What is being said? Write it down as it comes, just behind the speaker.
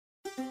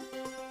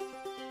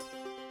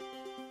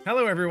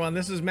Hello, everyone.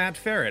 This is Matt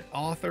Feret,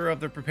 author of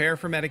the Prepare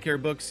for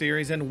Medicare book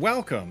series, and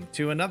welcome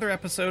to another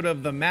episode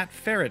of The Matt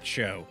Feret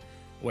Show,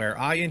 where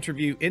I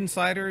interview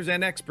insiders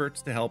and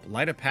experts to help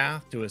light a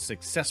path to a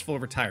successful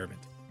retirement.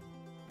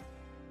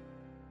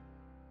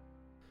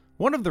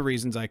 One of the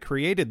reasons I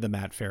created The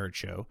Matt Feret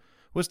Show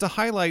was to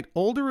highlight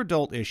older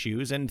adult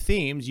issues and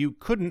themes you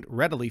couldn't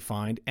readily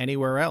find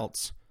anywhere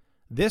else.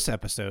 This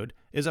episode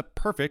is a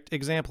perfect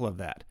example of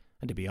that.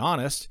 And to be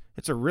honest,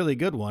 it's a really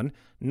good one,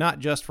 not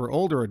just for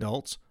older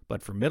adults,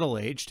 but for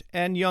middle-aged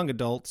and young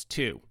adults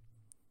too.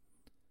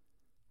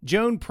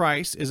 Joan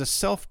Price is a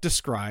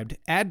self-described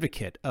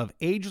advocate of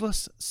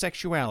ageless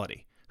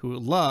sexuality who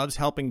loves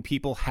helping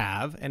people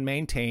have and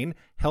maintain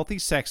healthy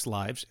sex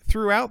lives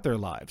throughout their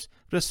lives,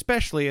 but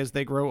especially as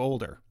they grow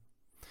older.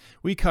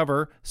 We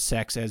cover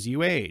sex as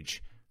you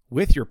age,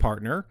 with your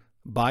partner,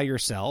 by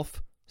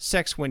yourself,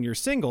 sex when you're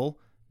single,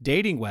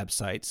 dating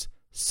websites,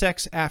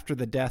 sex after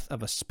the death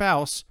of a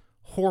spouse,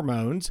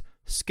 hormones,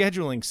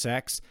 scheduling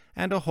sex,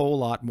 and a whole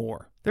lot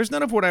more. There's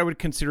none of what I would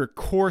consider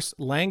coarse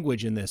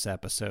language in this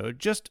episode,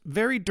 just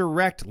very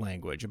direct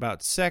language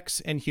about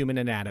sex and human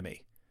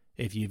anatomy.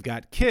 If you've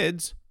got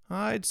kids,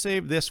 I'd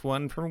save this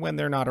one for when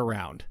they're not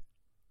around.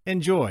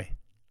 Enjoy.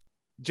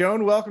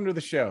 Joan, welcome to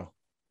the show.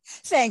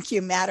 Thank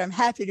you, Matt. I'm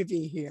happy to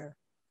be here.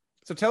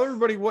 So tell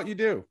everybody what you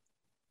do.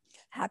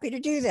 Happy to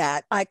do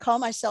that. I call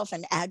myself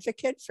an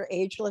advocate for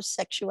ageless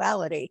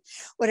sexuality.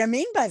 What I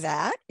mean by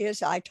that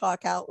is I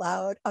talk out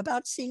loud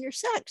about senior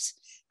sex.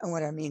 And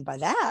what I mean by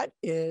that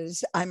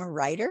is I'm a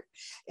writer,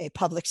 a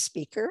public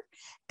speaker,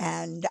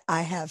 and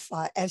I have,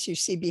 as you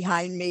see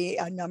behind me,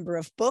 a number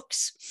of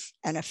books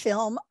and a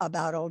film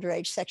about older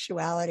age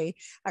sexuality.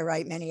 I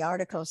write many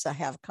articles. I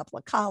have a couple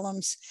of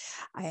columns.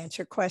 I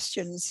answer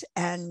questions.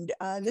 And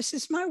this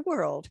is my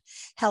world,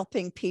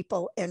 helping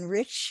people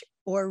enrich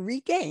or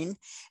regain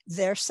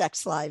their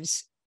sex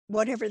lives,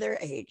 whatever their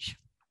age.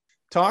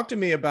 Talk to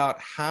me about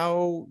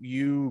how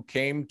you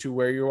came to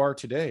where you are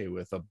today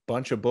with a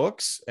bunch of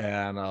books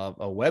and a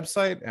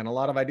website and a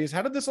lot of ideas.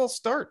 How did this all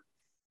start?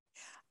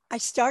 I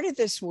started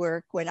this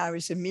work when I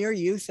was a mere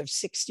youth of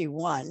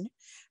 61.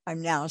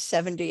 I'm now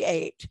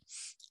 78.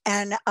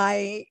 And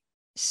I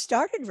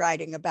started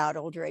writing about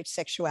older age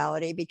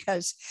sexuality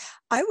because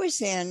I was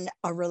in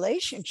a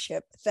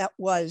relationship that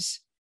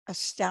was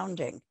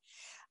astounding.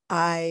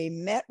 I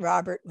met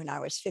Robert when I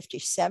was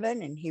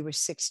 57 and he was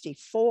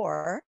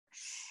 64.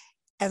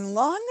 And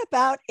long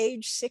about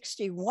age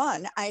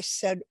 61, I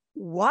said,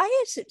 why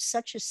is it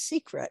such a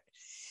secret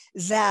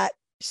that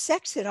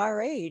sex at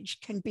our age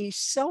can be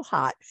so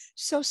hot,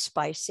 so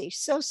spicy,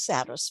 so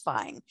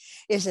satisfying?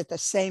 Is it the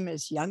same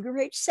as younger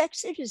age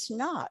sex? It is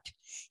not.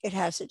 It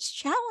has its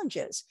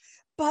challenges.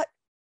 But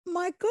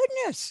my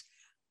goodness,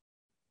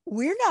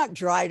 we're not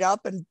dried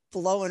up and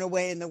blowing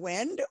away in the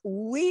wind.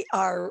 We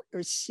are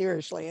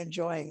seriously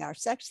enjoying our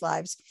sex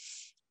lives.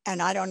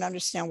 And I don't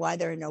understand why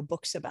there are no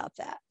books about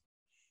that.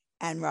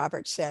 And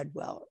Robert said,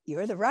 well,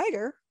 you're the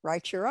writer,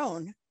 write your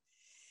own.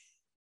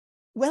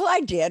 Well,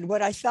 I did.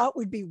 What I thought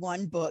would be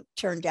one book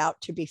turned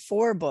out to be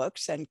 4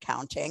 books and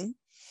counting.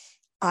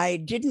 I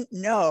didn't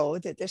know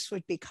that this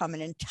would become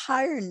an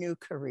entire new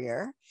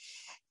career.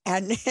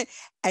 And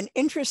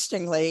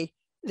interestingly,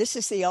 this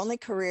is the only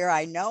career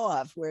I know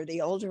of where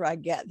the older I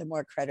get, the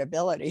more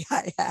credibility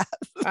I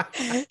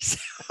have.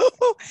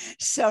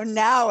 so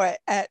now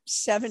at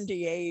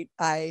 78,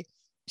 I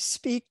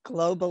speak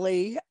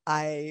globally.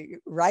 I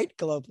write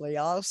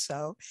globally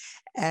also.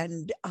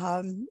 And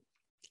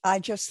I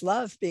just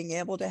love being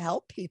able to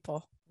help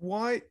people.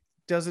 Why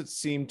does it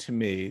seem to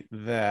me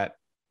that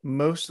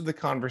most of the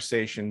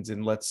conversations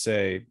in, let's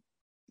say,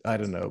 I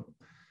don't know,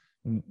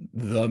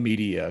 the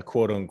media,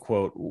 quote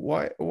unquote,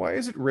 why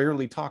is it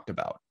rarely talked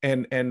about?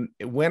 And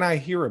when I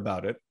hear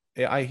about it,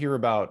 I hear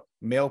about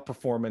male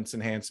performance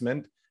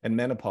enhancement and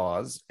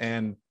menopause,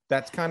 and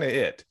that's kind of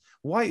it.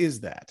 Why is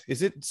that?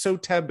 Is it so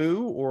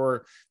taboo,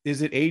 or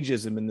is it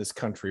ageism in this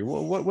country?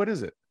 What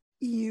is it?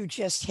 You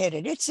just hit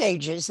it. It's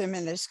ageism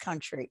in this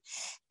country.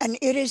 And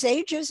it is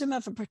ageism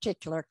of a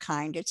particular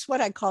kind. It's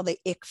what I call the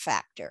ick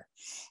factor.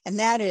 And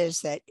that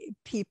is that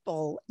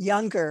people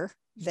younger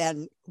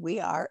than we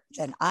are,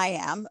 than I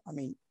am. I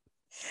mean,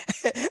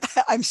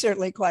 I'm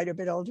certainly quite a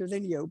bit older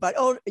than you, but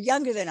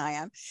younger than I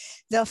am.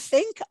 They'll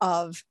think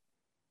of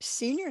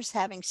seniors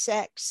having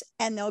sex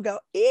and they'll go,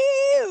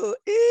 ew,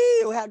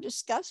 ew, how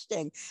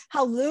disgusting,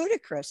 how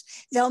ludicrous.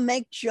 They'll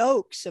make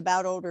jokes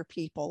about older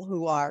people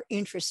who are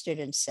interested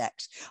in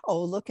sex.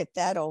 Oh, look at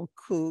that old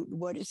coot.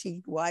 Why does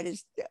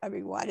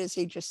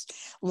he just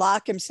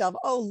lock himself?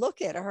 Oh,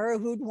 look at her.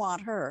 Who'd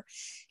want her?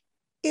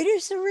 It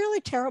is a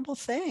really terrible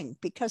thing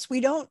because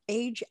we don't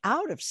age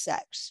out of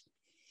sex.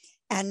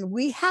 And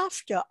we have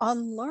to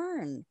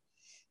unlearn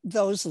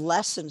those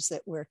lessons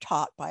that we're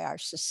taught by our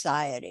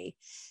society,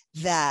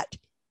 that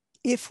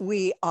if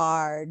we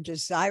are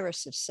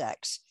desirous of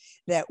sex,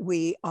 that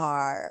we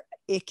are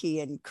icky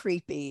and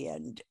creepy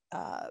and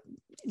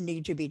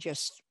need to be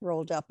just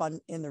rolled up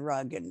in the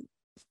rug and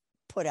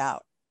put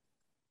out.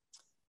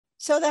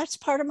 So that's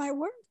part of my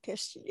work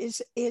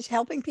is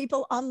helping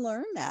people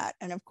unlearn that.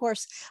 And of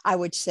course, I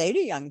would say to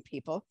young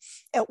people,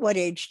 at what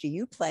age do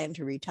you plan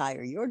to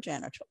retire your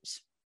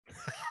genitals?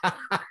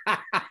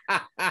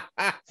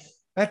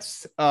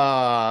 That's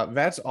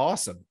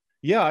awesome.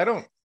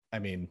 Yeah, I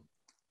mean,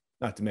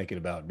 not to make it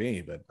about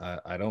me, but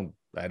I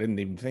didn't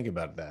even think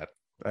about that.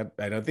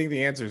 I don't think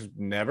the answer is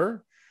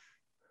never.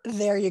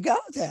 There you go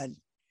then.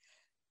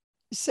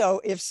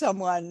 So if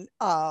someone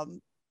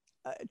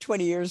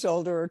 20 years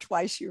older or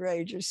twice your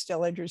age is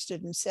still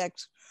interested in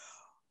sex,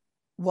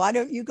 why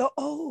don't you go,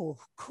 oh,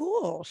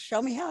 cool,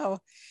 show me how,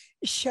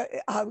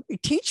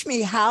 teach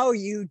me how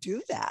you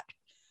do that.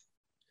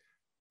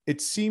 It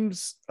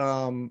seems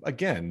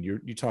again, you're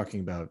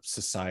talking about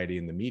society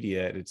and the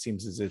media, and it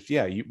seems as if,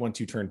 yeah, once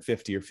you turn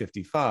 50 or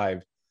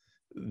 55,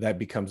 that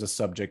becomes a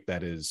subject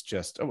that is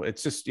just, oh,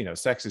 it's just,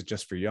 sex is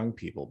just for young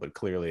people. But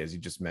clearly, as you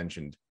just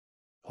mentioned,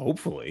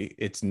 hopefully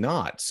it's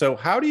not. So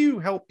how do you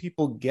help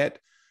people get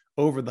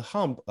over the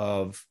hump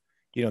of,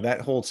 that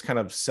whole kind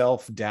of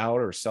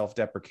self-doubt or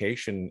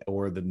self-deprecation,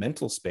 or the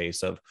mental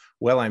space of,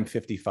 well, I'm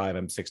 55,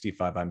 I'm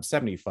 65, I'm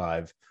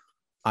 75,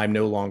 I'm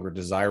no longer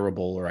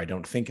desirable, or I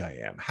don't think I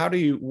am.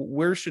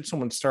 Where should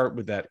someone start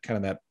with that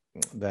kind of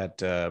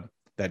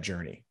that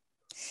journey?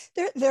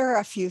 There are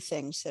a few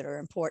things that are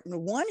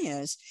important. One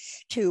is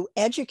to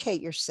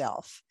educate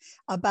yourself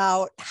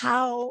about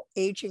how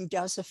aging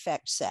does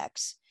affect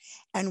sex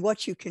and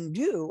what you can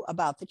do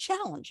about the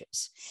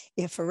challenges.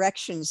 If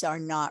erections are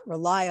not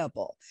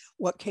reliable,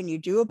 what can you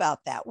do about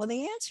that? Well,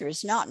 the answer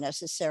is not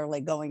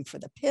necessarily going for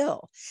the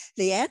pill.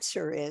 The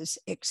answer is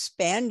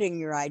expanding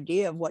your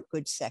idea of what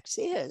good sex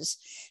is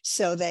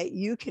so that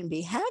you can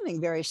be having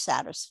very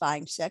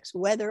satisfying sex,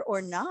 whether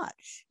or not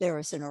there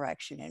is an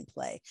erection in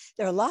play.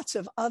 There are lots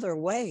of other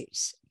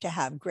ways to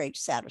have great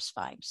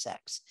satisfying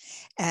sex.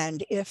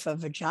 And if a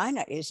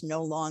vagina is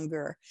no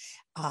longer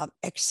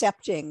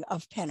accepting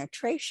of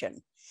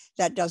penetration,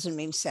 that doesn't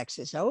mean sex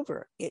is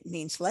over. It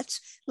means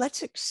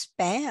let's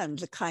expand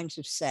the kinds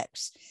of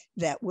sex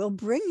that will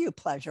bring you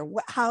pleasure.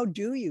 How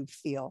do you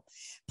feel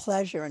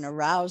pleasure and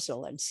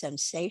arousal and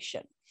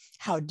sensation?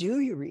 How do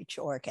you reach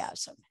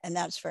orgasm? And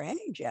that's for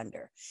any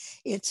gender.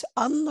 It's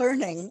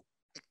unlearning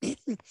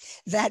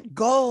that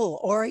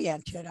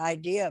goal-oriented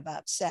idea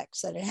about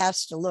sex, that it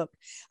has to look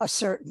a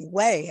certain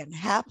way and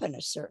happen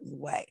a certain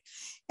way.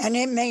 And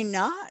it may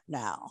not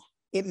now.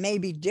 It may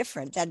be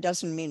different. That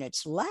doesn't mean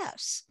it's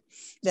less.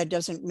 That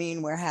doesn't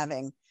mean we're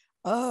having,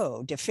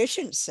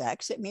 deficient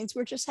sex. It means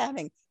we're just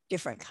having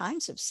different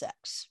kinds of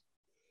sex.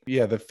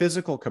 Yeah, the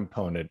physical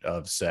component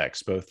of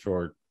sex, both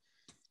for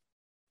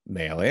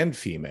male and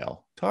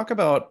female. Talk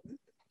about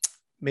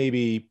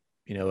maybe,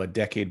 a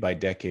decade by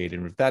decade,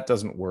 and if that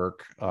doesn't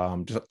work,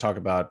 just talk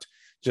about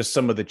just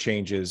some of the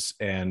changes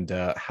and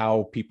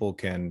how people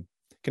can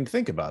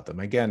think about them.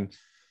 Again,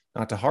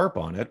 not to harp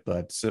on it,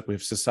 but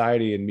if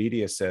society and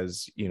media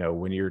says,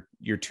 when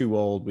you're too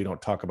old, we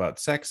don't talk about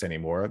sex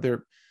anymore.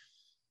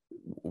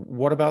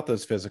 What about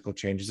those physical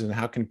changes, and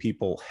how can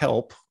people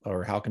help,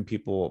 or how can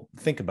people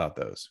think about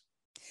those?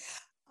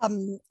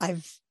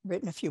 I've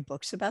written a few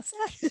books about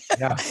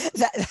Yeah.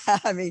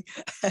 that. I mean,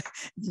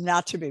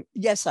 not to be,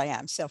 yes, I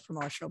am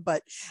self-promotional,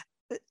 but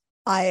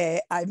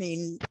I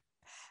mean,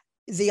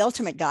 the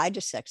ultimate guide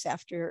to sex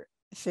after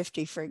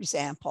 50, for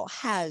example,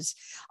 has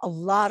a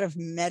lot of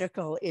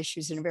medical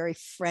issues in a very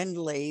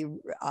friendly,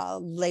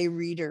 lay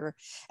reader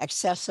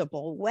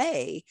accessible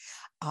way,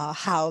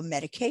 how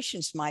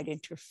medications might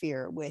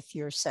interfere with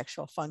your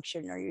sexual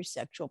function or your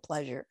sexual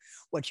pleasure,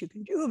 what you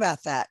can do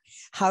about that,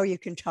 how you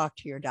can talk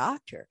to your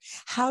doctor,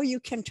 how you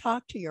can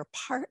talk to your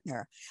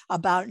partner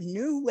about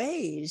new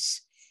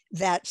ways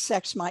that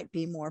sex might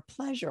be more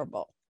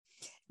pleasurable,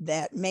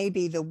 that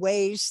maybe the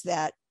ways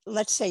that,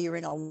 let's say you're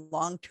in a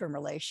long-term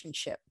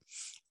relationship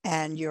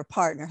and your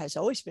partner has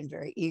always been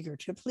very eager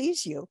to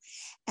please you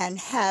and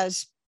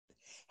has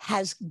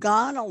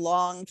gone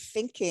along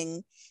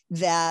thinking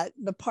that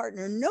the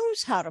partner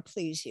knows how to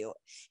please you.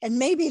 And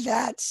maybe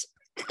that's,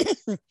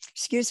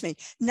 excuse me,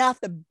 not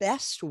the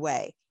best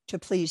way to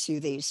please you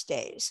these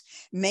days.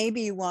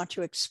 Maybe you want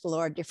to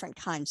explore different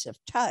kinds of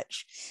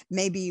touch.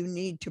 Maybe you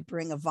need to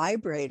bring a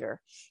vibrator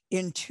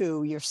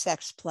into your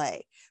sex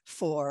play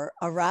for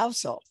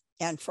arousal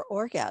and for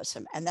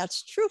orgasm. And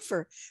that's true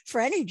for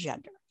any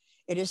gender.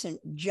 It isn't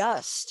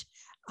just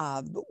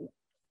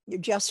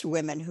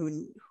women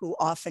who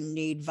often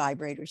need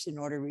vibrators in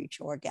order to reach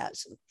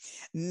orgasm.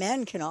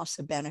 Men can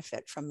also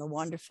benefit from the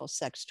wonderful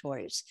sex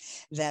toys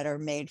that are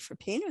made for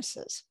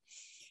penises.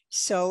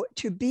 So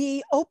to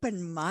be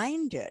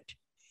open-minded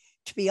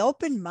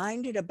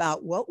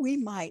about what we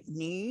might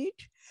need,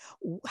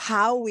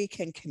 how we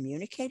can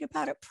communicate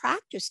about it,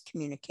 practice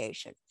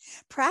communication,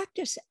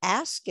 practice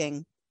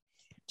asking,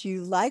 do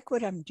you like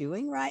what I'm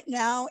doing right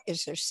now?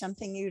 Is there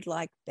something you'd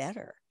like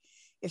better?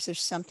 Is there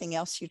something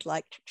else you'd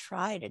like to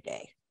try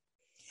today?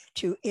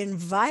 To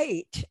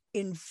invite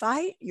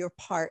your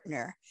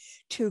partner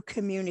to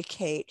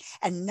communicate,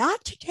 and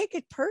not to take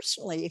it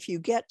personally if you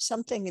get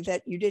something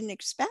that you didn't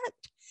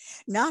expect.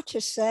 Not to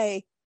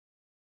say,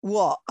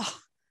 Well,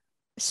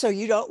 so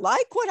you don't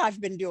like what I've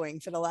been doing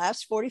for the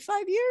last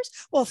 45 years?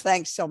 Well,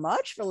 thanks so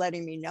much for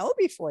letting me know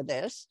before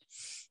this.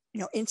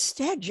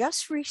 Instead,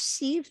 just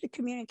receive the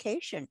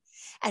communication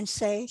and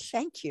say,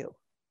 thank you.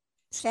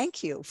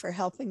 Thank you for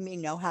helping me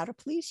know how to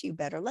please you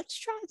better. Let's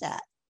try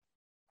that.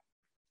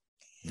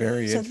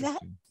 Very So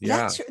that interesting.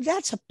 Yeah.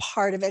 that's a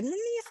part of it. And then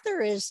the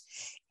other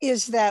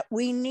is that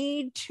we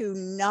need to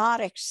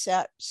not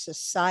accept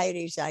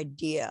society's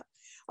idea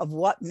of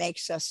what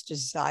makes us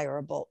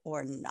desirable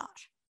or not.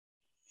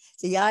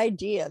 The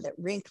idea that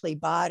wrinkly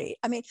body.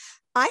 I mean,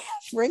 I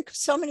have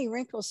so many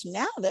wrinkles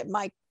now that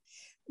my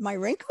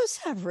wrinkles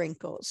have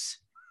wrinkles.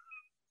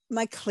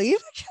 My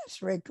cleavage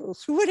has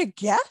wrinkles. Who would have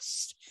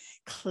guessed?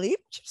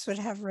 Cleavages would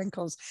have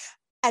wrinkles.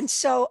 And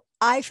so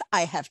I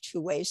have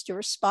two ways to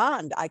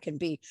respond. I can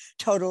be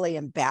totally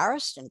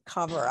embarrassed and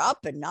cover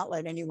up and not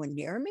let anyone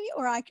near me,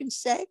 or I can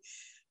say,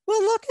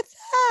 well, look at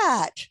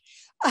that.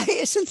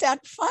 Isn't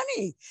that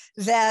funny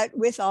that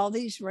with all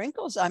these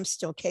wrinkles, I'm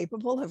still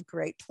capable of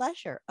great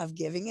pleasure of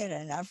giving it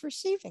and of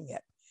receiving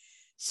it?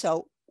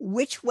 So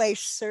which way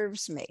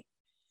serves me?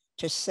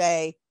 To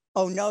say,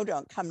 oh, no,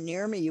 don't come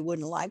near me. You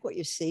wouldn't like what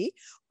you see.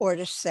 Or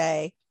to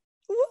say,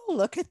 oh,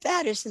 look at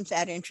that. Isn't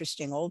that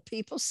interesting? Old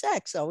people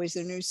sex, always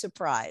a new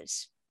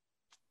surprise.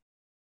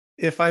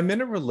 If I'm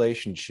in a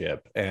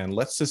relationship, and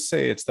let's just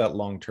say it's that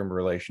long-term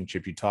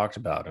relationship you talked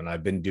about, and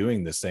I've been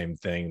doing the same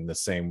thing in the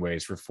same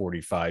ways for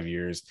 45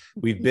 years,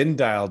 we've been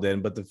dialed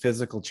in, but the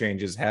physical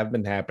changes have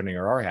been happening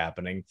or are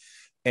happening.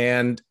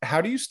 And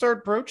how do you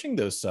start broaching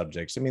those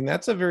subjects? I mean,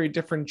 that's a very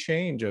different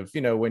change of,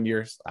 when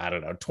you're, I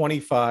don't know,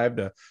 25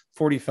 to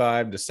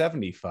 45 to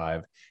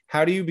 75.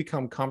 How do you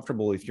become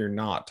comfortable if you're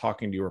not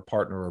talking to your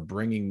partner or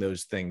bringing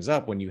those things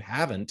up when you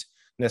haven't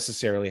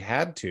necessarily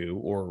had to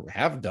or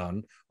have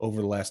done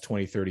over the last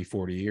 20, 30,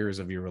 40 years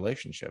of your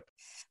relationship?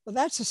 Well,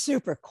 that's a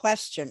super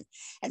question.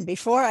 And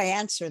before I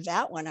answer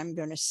that one, I'm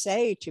going to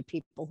say to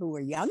people who are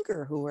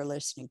younger who are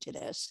listening to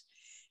this,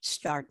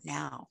 start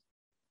now.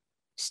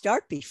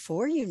 Start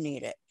before you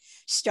need it.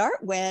 Start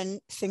when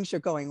things are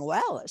going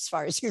well, as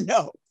far as you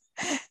know,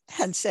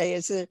 and say,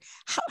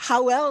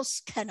 how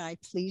else can I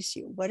please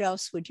you? What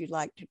else would you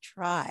like to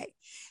try?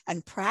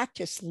 And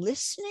practice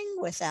listening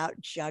without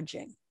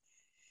judging.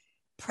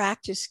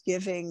 Practice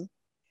giving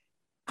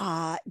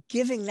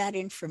that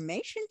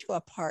information to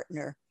a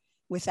partner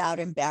without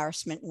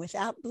embarrassment and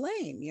without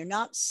blame. You're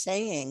not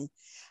saying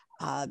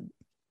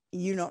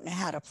you don't know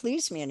how to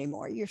please me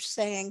anymore. You're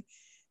saying,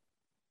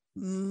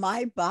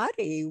 my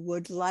body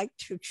would like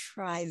to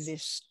try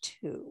this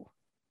too.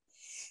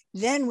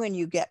 Then when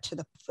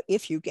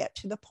if you get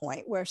to the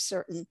point where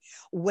certain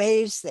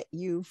ways that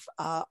you've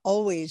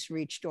always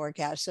reached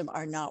orgasm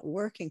are not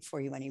working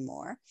for you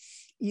anymore,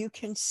 you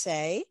can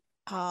say,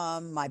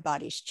 my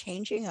body's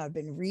changing. I've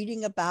been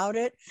reading about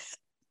it.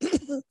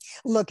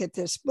 Look at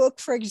this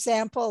book, for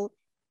example.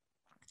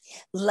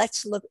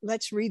 Let's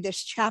read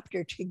this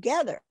chapter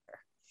together.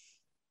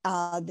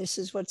 This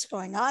is what's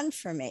going on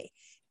for me.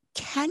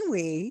 Can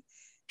we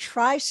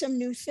try some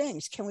new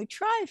things? Can we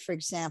try, for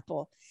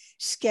example,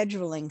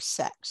 scheduling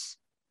sex?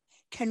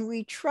 Can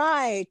we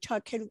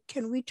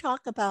can we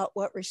talk about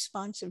what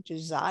responsive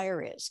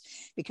desire is?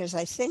 Because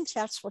I think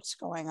that's what's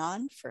going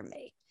on for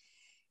me.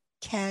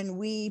 Can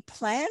we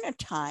plan a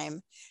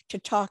time to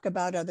talk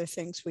about other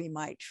things we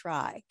might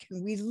try?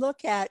 Can we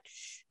look at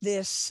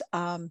this,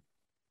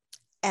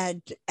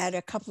 at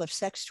a couple of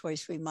sex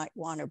toys we might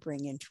want to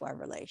bring into our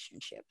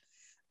relationship?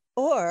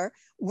 Or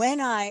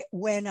when I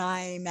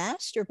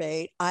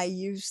masturbate, I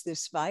use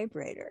this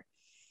vibrator.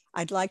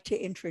 I'd like to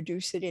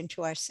introduce it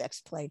into our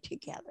sex play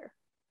together.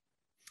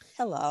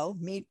 Hello,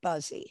 meet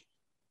Buzzy.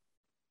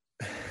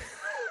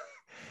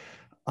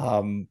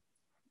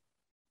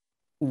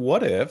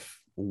 What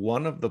if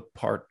one of the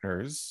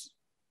partners,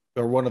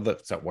 or one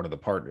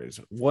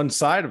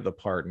side of the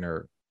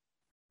partner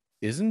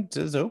isn't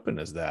as open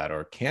as that,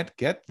 or can't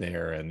get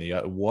there, and the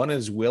one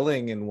is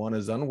willing and one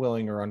is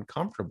unwilling or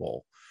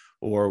uncomfortable,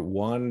 or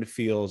one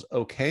feels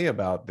okay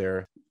about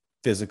their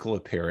physical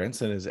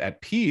appearance and is at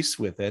peace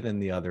with it,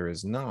 and the other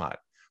is not?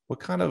 What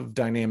kind of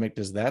dynamic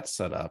does that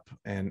set up?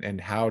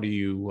 And how do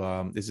you,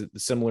 is it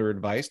similar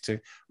advice to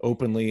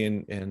openly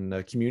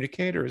and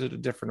communicate, or is it a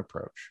different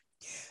approach?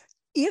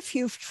 If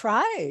you've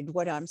tried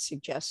what I'm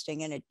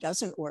suggesting and it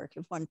doesn't work,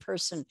 if one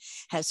person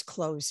has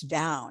closed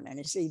down and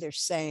is either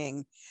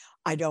saying,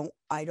 I don't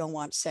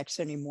want sex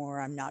anymore,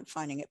 I'm not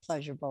finding it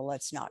pleasurable,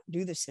 let's not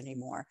do this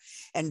anymore.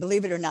 And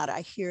believe it or not,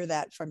 I hear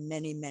that from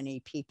many, many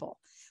people,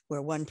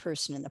 where one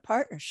person in the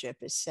partnership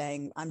is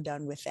saying, I'm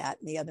done with that.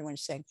 And the other one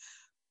is saying,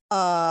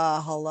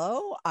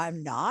 hello,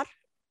 I'm not.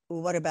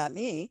 What about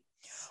me?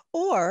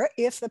 Or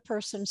if the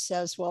person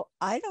says, well,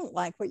 I don't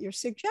like what you're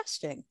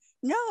suggesting.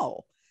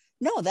 No,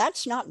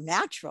 that's not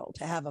natural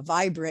to have a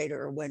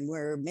vibrator when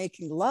we're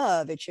making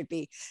love. It should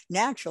be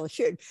natural.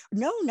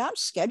 Not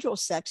schedule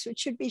sex. It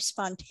should be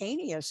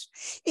spontaneous.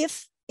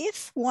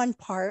 If one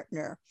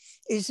partner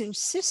is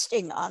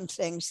insisting on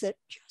things that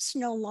just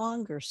no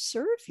longer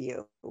serve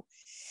you,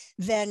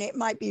 then it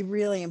might be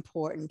really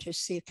important to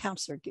see a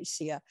counselor, to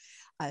see a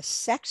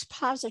sex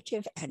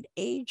positive and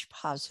age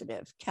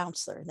positive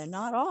counselor. They're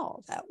not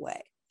all that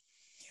way.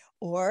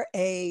 Or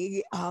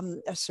a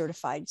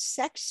certified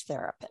sex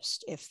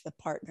therapist if the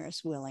partner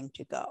is willing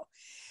to go.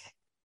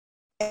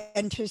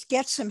 And to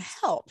get some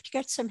help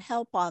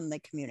on the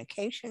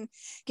communication,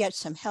 get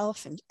some help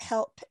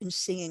in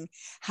seeing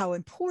how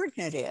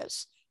important it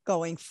is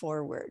going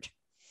forward.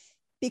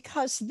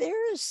 Because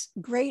there's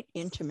great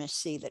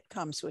intimacy that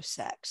comes with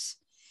sex,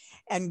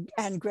 and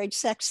great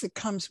sex that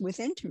comes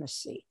with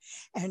intimacy.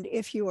 And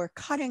if you are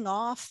cutting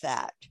off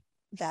that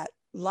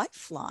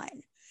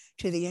lifeline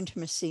to the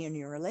intimacy in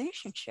your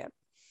relationship,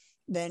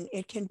 then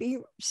it can be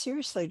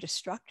seriously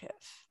destructive.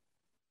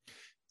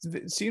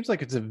 It seems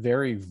like it's a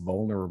very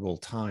vulnerable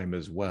time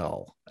as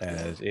well,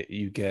 as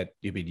you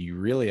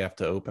really have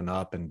to open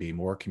up and be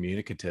more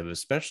communicative,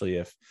 especially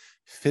if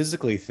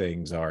physically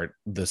things aren't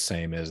the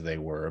same as they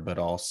were, but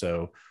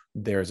also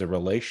there's a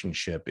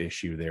relationship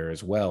issue there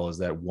as well, as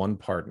that one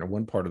part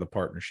of the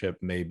partnership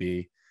may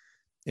be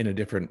in a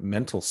different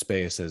mental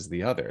space as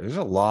the other. There's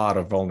a lot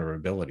of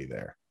vulnerability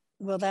there.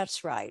 Well,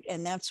 that's right.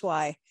 And that's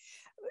why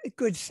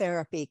good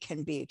therapy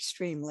can be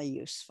extremely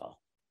useful.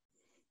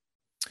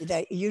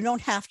 That you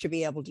don't have to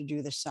be able to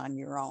do this on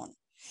your own.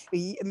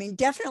 I mean,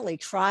 definitely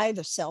try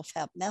the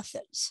self-help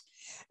methods,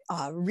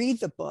 read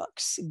the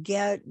books,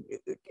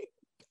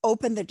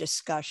 open the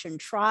discussion,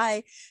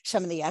 try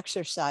some of the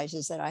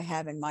exercises that I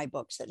have in my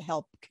books that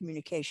help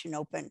communication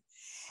open,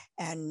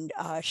 and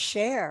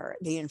share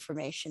the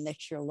information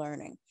that you're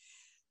learning.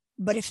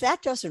 But if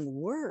that doesn't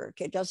work,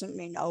 it doesn't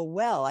mean, oh,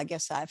 well, I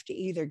guess I have to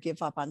either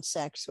give up on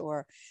sex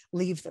or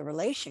leave the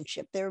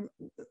relationship.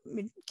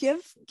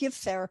 Give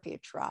therapy a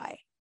try.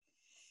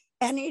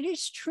 And it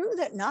is true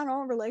that not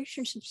all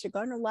relationships are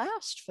going to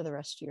last for the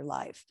rest of your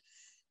life.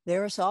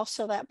 There is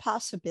also that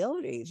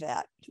possibility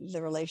that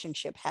the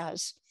relationship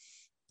has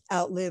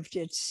outlived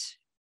its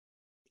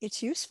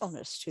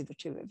usefulness to the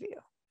two of you.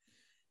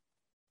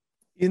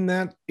 In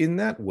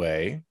that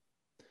way,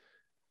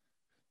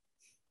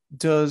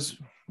 does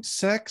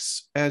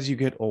sex as you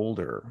get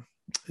older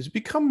has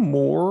become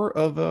more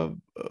of a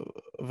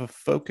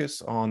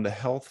focus on the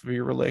health of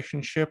your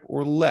relationship,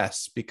 or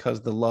less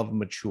because the love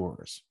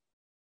matures?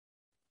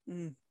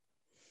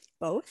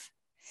 Both.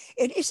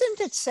 It isn't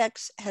that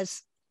sex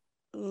has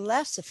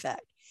less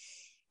effect,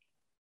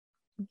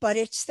 but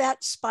it's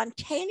that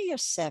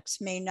spontaneous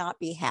sex may not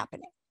be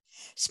happening.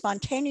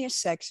 Spontaneous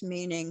sex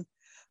meaning,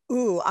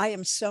 ooh, I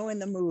am so in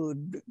the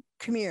mood.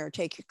 Come here,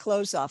 take your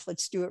clothes off.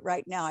 Let's do it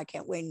right now. I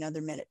can't wait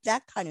another minute.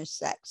 That kind of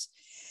sex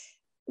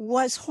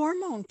was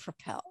hormone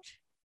propelled.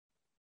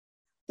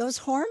 Those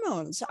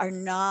hormones are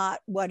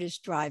not what is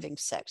driving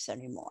sex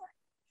anymore.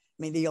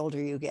 I mean, the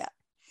older you get.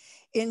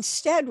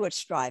 Instead,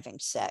 what's driving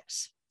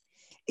sex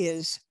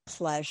is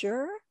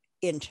pleasure,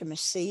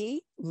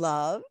 intimacy,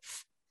 love.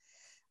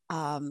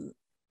 There's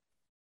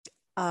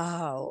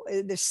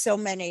so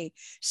many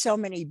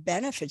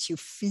benefits. You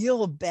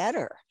feel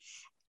better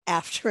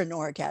after an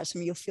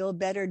orgasm. You feel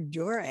better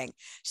during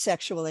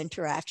sexual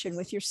interaction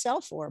with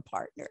yourself or a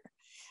partner.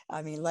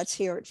 I mean, let's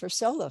hear it for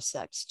solo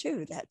sex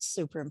too. That's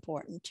super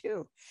important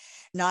too.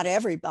 Not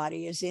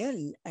everybody is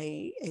in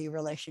a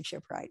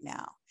relationship right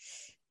now.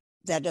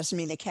 That doesn't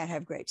mean they can't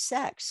have great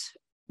sex.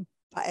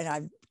 And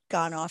I've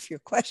gone off your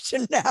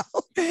question now.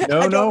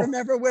 I don't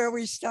remember where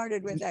we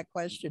started with that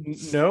question.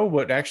 No,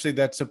 but actually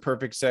that's a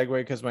perfect segue,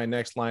 because my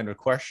next line of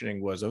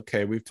questioning was,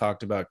 okay, we've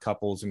talked about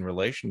couples and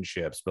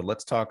relationships, but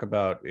let's talk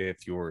about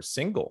if you're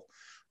single,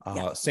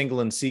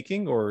 single and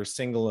seeking, or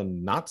single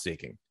and not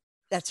seeking.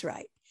 That's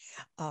right.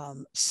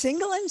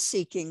 Single and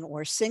seeking,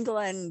 or single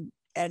and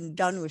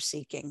done with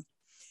seeking,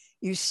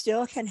 you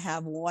still can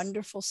have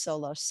wonderful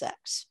solo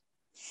sex.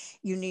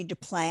 You need to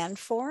plan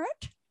for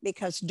it,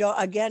 because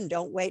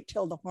don't wait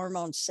till the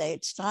hormones say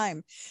it's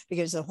time,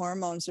 because the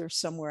hormones are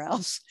somewhere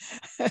else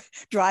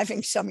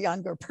driving some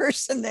younger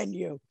person than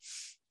you.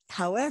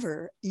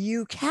 However,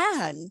 you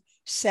can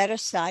set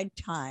aside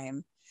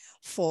time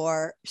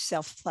for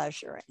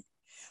self-pleasuring,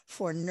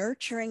 for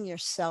nurturing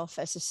yourself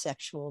as a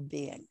sexual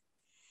being,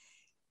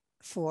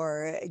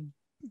 for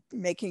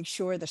making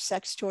sure the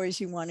sex toys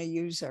you want to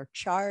use are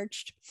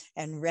charged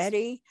and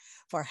ready,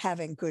 for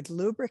having good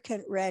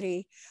lubricant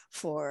ready,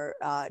 for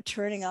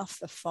turning off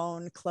the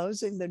phone,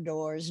 closing the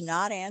doors,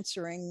 not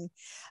answering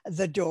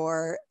the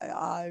door,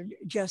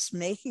 just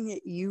making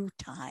it you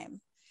time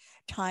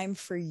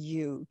for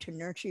you to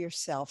nurture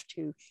yourself,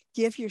 to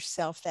give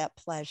yourself that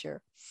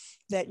pleasure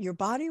that your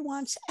body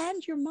wants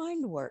and your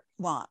mind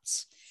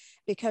wants,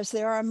 because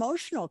there are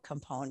emotional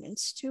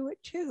components to it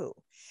too.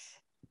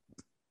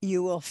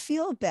 You will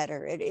feel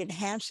better. It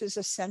enhances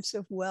a sense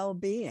of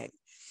well-being.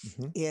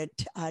 Mm-hmm.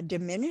 It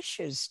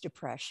diminishes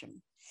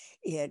depression.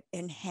 It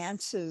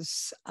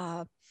enhances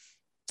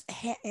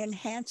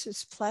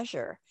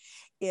pleasure.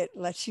 It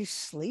lets you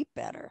sleep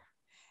better.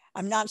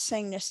 I'm not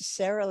saying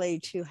necessarily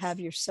to have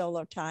your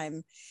solo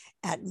time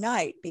at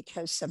night,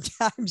 because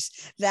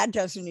sometimes that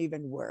doesn't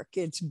even work.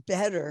 It's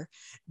better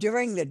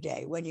during the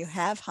day when you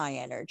have high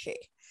energy.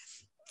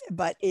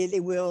 but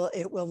it will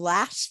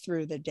last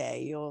through the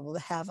day. You'll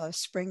have a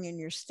spring in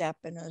your step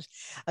and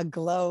a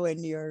glow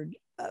in your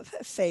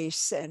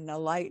face and a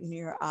light in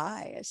your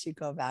eye as you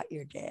go about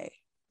your day.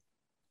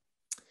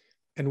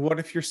 And what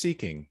if you're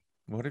seeking?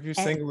 What if you're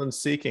And single and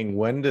seeking?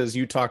 When does,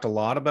 you talked a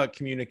lot about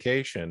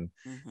communication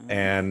mhm.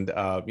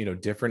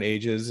 and different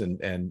ages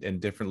and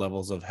different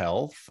levels of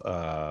health,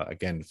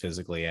 again,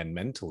 physically and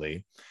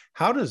mentally.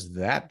 How does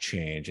that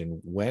change? And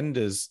when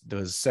does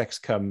sex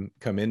come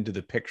into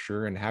the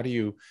picture? And how do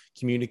you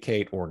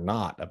communicate or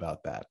not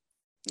about that?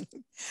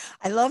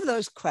 I love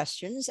those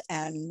questions.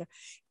 And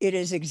it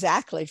is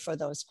exactly for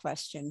those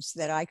questions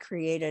that I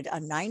created a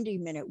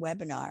 90-minute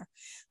webinar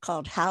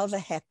called How the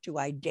Heck Do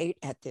I Date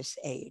at This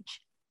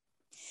Age?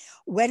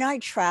 When I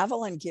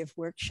travel and give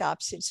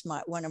workshops, it's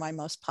one of my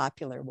most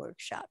popular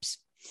workshops.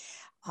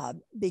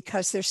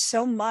 Because there's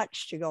so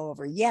much to go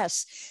over.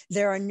 Yes,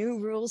 there are new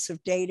rules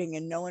of dating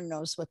and no one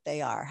knows what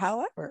they are.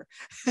 However,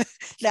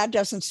 that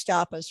doesn't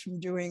stop us from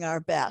doing our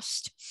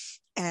best.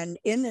 And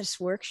in this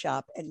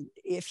workshop, and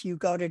if you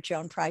go to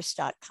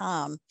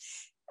joanprice.com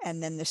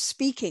and then the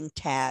speaking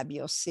tab,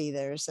 you'll see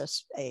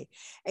there's a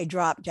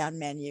drop-down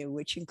menu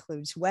which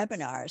includes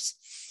webinars.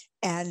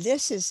 And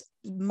this is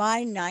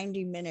my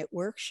 90-minute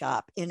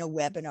workshop in a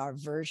webinar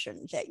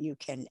version that you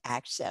can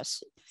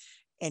access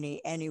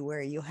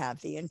anywhere you have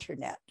the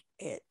internet.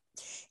 It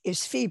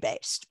is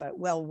fee-based, but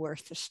well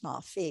worth a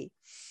small fee.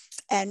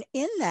 And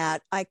in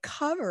that, I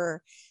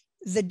cover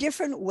the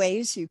different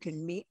ways you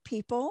can meet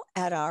people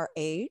at our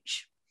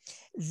age.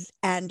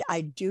 And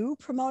I do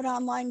promote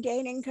online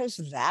dating because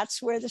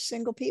that's where the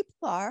single people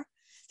are.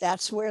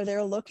 That's where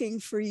they're looking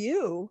for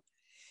you.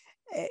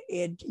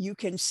 You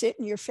can sit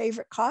in your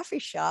favorite coffee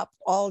shop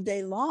all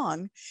day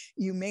long.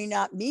 You may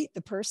not meet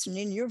the person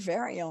in your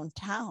very own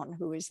town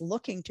who is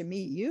looking to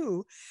meet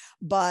you,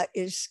 but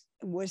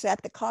was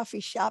at the coffee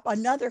shop,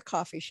 another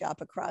coffee shop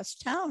across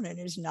town, and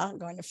is not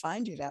going to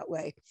find you that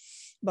way.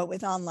 But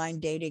with online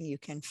dating, you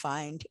can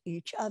find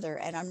each other.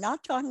 And I'm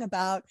not talking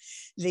about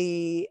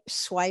the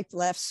swipe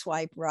left,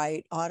 swipe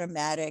right,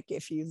 automatic.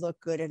 If you look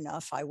good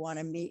enough, I want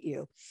to meet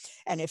you.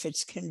 And if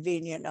it's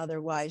convenient,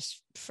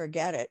 otherwise,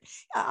 forget it.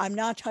 I'm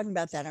not talking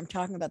about that. I'm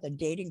talking about the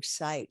dating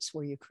sites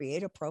where you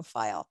create a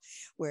profile,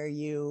 where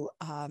you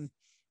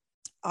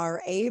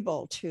are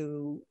able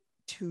to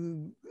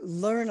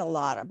learn a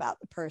lot about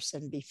the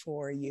person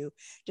before you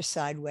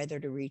decide whether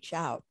to reach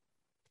out.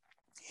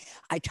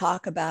 I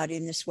talk about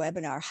in this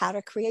webinar how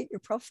to create your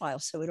profile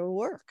so it'll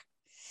work,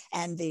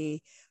 and the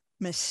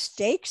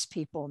mistakes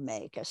people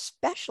make,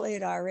 especially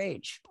at our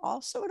age,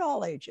 also at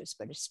all ages,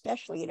 but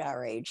especially at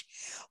our age,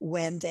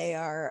 when they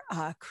are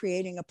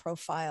creating a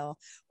profile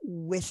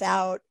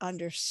without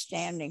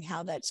understanding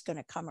how that's going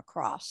to come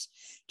across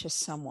to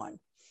someone.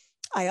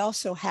 I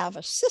also have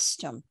a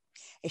system,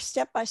 a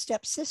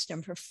step-by-step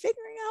system for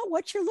figuring out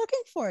what you're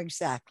looking for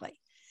exactly,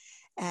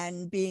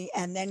 and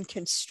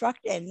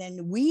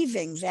then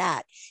weaving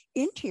that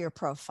into your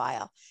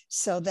profile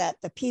so that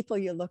the people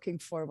you're looking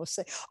for will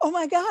say, oh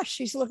my gosh,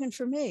 she's looking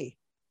for me.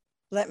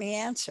 Let me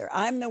answer.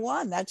 I'm the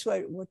one. That's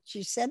what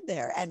she said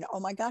there. And oh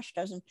my gosh,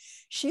 doesn't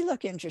she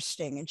look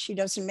interesting? And she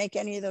doesn't make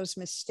any of those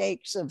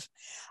mistakes of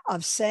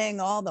saying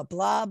all the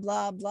blah,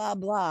 blah, blah,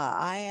 blah.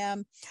 I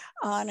am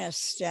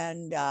honest,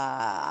 and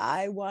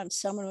I want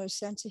someone with a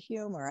sense of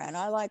humor, and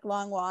I like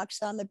long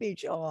walks on the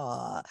beach.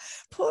 Oh,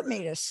 put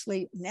me to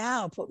sleep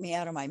now. Put me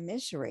out of my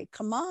misery.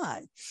 Come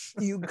on.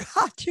 You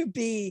got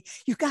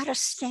to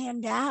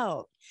stand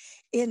out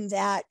in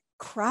that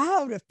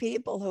crowd of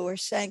people who are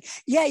saying,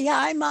 yeah,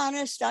 I'm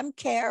honest, I'm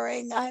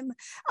caring,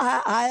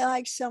 I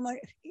like someone.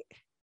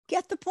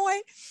 Get the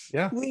point?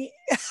 Yeah.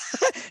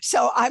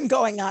 So I'm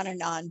going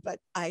on, but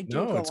I do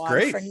No, go it's on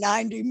for great.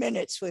 90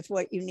 minutes with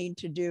what you need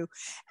to do.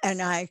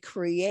 And I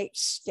create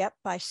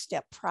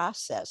step-by-step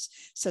process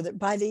so that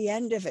by the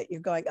end of it,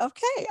 you're going,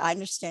 okay, I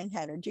understand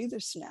how to do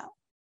this now.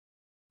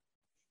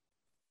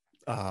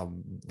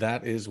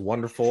 That is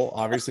wonderful.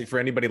 Obviously, for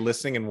anybody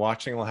listening and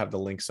watching, I'll have the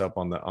links up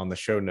on the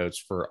show notes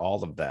for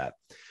all of that.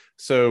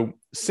 So,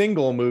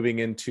 single, moving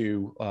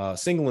into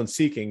single and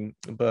seeking,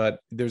 but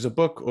there's a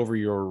book over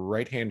your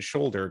right-hand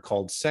shoulder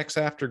called Sex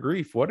After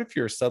Grief. What if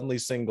you're suddenly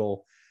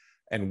single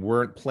and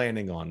weren't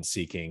planning on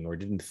seeking or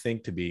didn't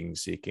think to being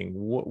seeking?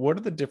 What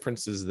are the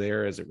differences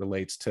there as it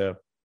relates to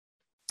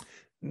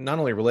not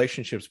only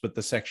relationships, but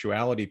the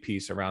sexuality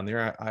piece around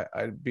there?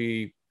 I'd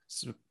be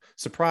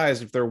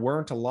surprised if there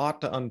weren't a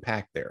lot to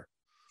unpack there.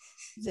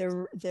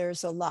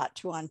 There's a lot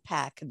to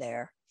unpack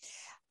there.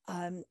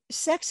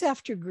 Sex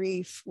After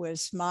Grief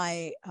was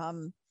my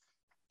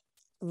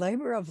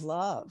labor of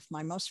love,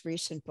 my most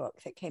recent book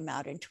that came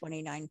out in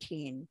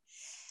 2019.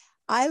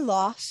 I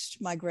lost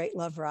my great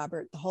love,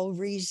 Robert. The whole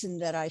reason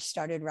that I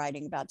started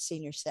writing about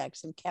senior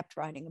sex and kept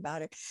writing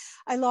about it,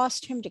 I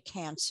lost him to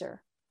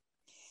cancer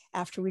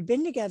after we'd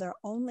been together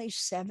only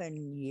 7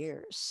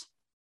 years.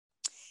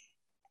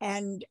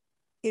 And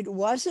it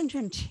wasn't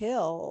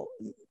until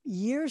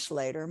years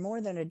later, more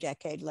than a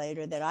decade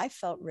later, that I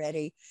felt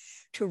ready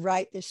to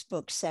write this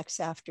book, Sex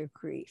After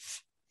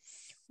Grief.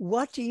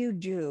 What do you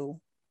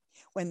do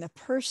when the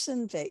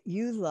person that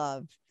you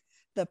love,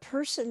 the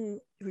person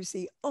who's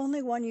the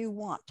only one you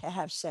want to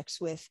have sex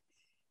with,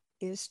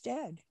 is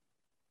dead.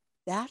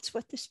 That's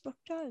what this book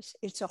does.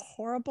 It's a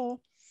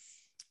horrible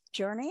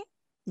journey.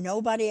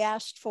 Nobody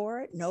asked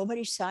for it.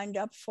 Nobody signed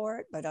up for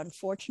it. But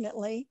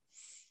unfortunately,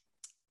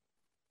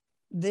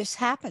 this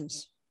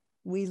happens.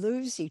 We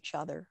lose each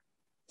other.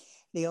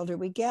 The older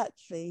we get,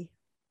 the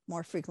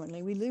more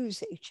frequently we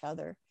lose each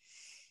other.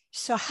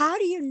 So how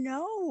do you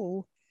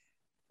know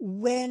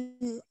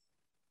when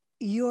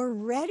you're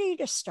ready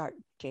to start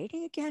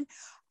dating again?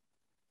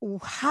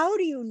 How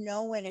do you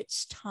know when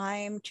it's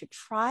time to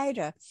try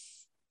to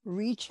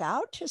reach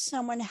out to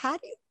someone?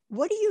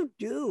 What do you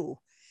do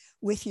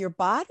with your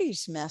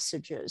body's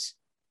messages?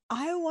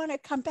 I want to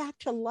come back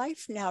to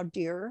life now,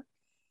 dear,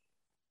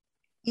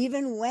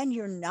 even when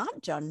you're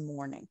not done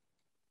mourning.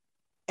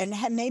 And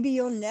maybe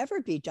you'll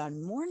never be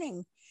done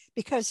mourning,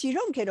 because you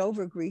don't get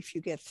over grief,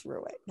 you get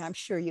through it. And I'm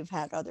sure you've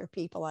had other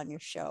people on your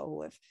show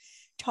who have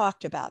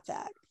talked about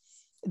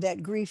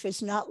that grief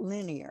is not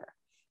linear.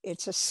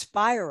 It's a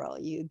spiral.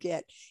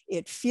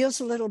 It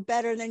feels a little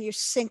better, then you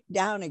sink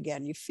down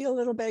again. You feel a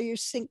little better, you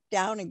sink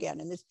down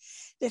again. And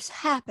this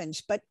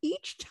happens. But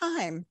each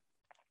time,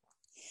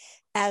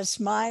 as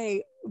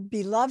my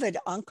beloved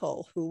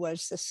uncle, who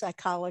was the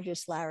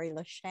psychologist Larry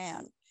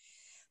LeShan,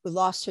 who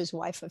lost his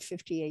wife of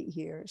 58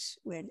 years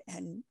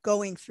and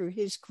going through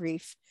his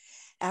grief,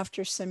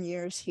 after some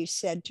years, he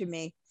said to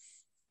me,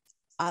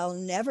 I'll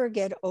never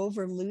get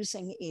over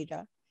losing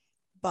Ida,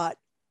 but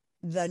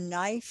the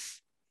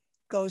knife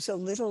goes a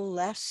little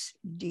less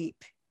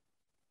deep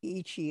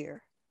each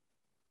year.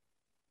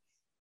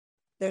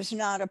 There's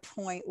not a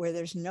point where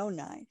there's no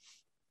knife,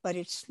 but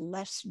it's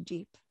less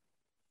deep.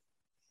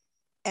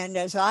 And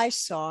as I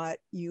saw it,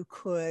 you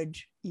could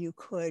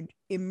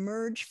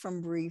emerge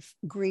from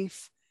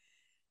grief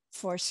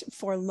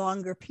for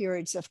longer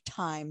periods of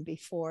time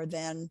before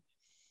then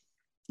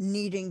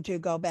needing to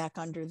go back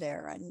under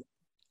there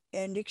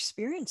and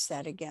experience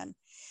that again.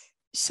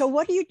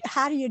 So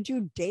how do you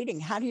do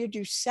dating? How do you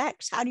do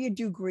sex? How do you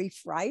do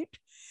grief right?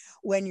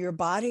 When your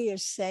body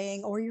is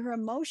saying, or your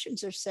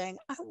emotions are saying,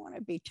 I want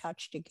to be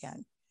touched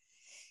again.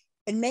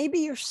 And maybe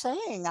you're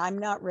saying, I'm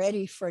not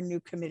ready for a new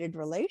committed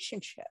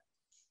relationship,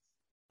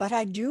 but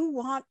I do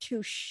want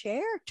to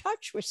share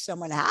touch with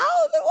someone.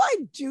 How do I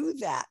do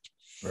that?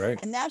 Right.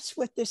 And that's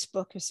what this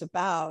book is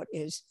about,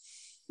 is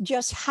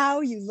just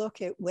how you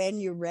look at when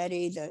you're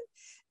ready,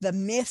 the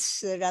myths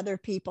that other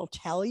people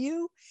tell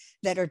you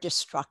that are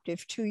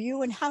destructive to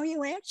you, and how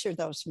you answer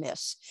those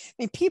myths. I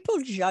mean, people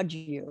judge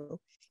you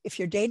if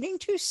you're dating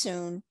too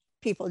soon.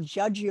 People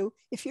judge you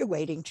if you're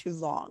waiting too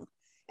long,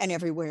 and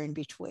everywhere in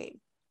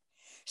between.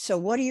 So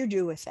what do you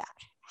do with that?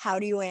 How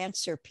do you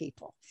answer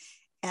people?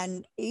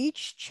 And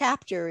each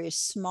chapter is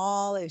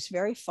small, is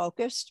very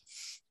focused.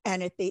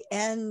 And at the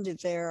end,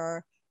 there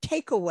are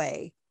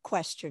takeaway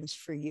questions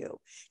for you,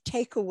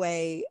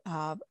 takeaway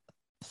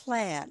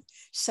plan,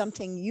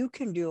 something you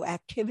can do,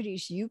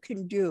 activities you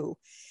can do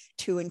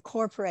to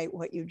incorporate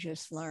what you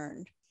just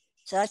learned.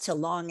 So that's a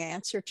long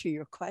answer to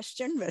your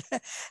question, but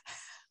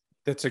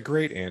that's a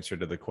great answer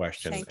to the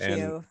question. Thank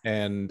you.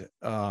 And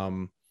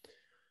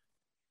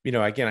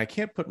again,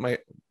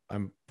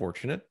 I'm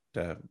fortunate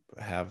to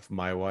have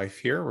my wife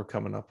here. We're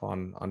coming up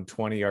on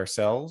 20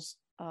 ourselves.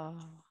 Oh.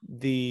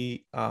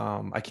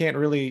 I can't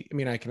really,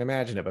 I can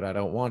imagine it, but I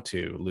don't want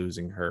to,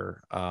 losing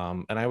her.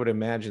 And I would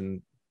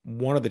imagine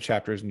one of the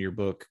chapters in your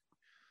book,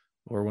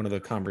 or one of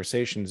the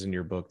conversations in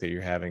your book that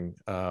you're having,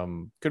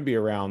 could be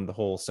around the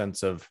whole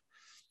sense of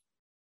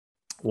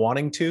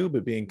wanting to,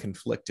 but being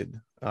conflicted.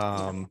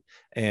 And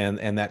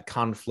that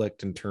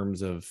conflict in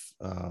terms of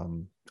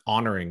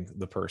honoring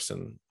the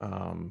person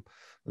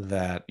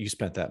that you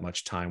spent that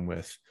much time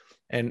with.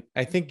 And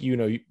I think,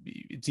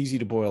 it's easy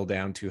to boil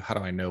down to, how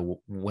do I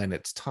know when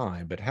it's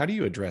time? But how do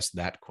you address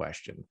that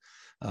question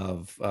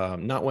of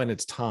not when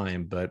it's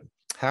time, but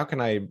how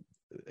can I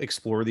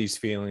explore these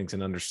feelings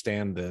and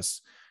understand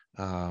this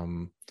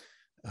in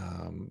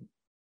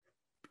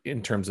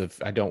terms of,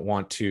 I don't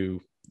want to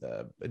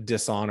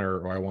dishonor,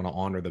 or I want to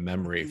honor the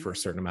memory for a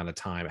certain amount of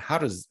time. How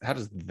does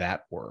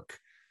that work?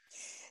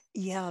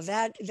 Yeah,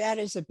 that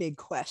is a big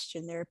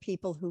question. There are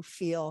people who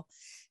feel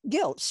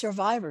guilt,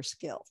 survivor's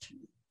guilt,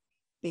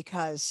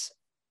 because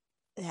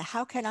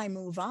how can I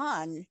move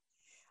on?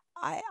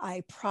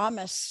 I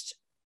promised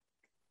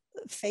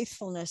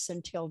faithfulness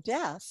until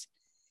death,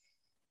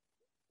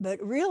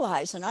 but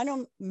realize, and I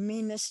don't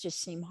mean this to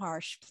seem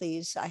harsh,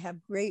 please, I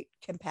have great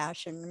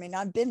compassion. I mean,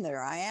 I've been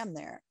there, I am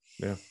there.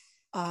 Yeah.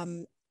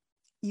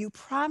 You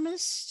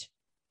promised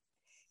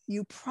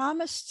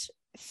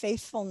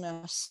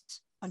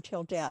faithfulness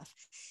until death.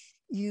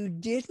 You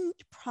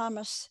didn't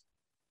promise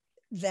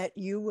that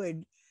you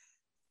would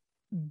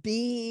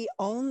be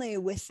only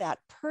with that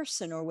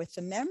person, or with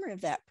the memory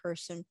of that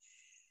person,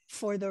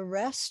 for the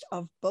rest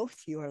of both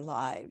your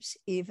lives,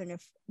 even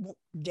if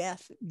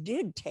death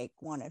did take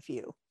one of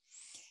you.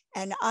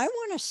 And I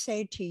want to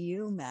say to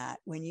you, Matt,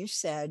 when you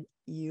said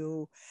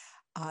you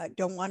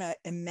don't want to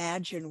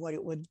imagine what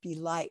it would be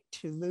like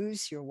to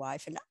lose your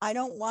wife. And I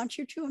don't want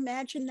you to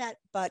imagine that,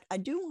 but I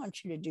do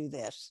want you to do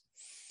this.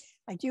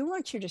 I do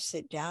want you to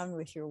sit down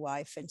with your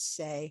wife and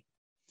say,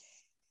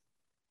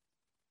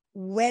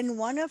 when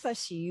one of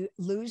us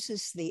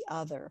loses the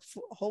other,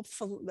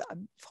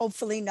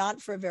 hopefully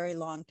not for a very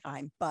long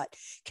time, but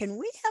can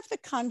we have the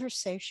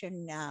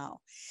conversation now?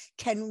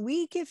 Can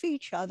we give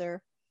each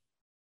other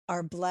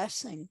our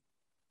blessing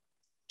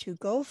to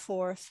go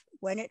forth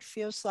when it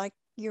feels like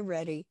you're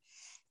ready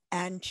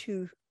and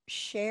to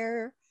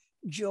share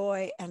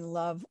joy and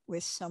love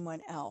with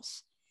someone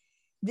else?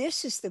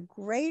 This is the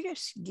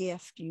greatest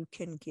gift you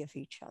can give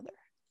each other.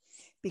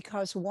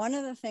 Because one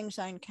of the things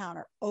I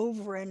encounter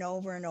over and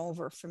over and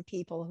over from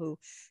people who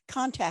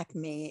contact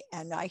me,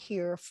 and I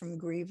hear from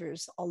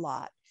grievers a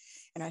lot,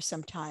 and I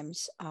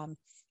sometimes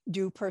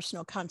do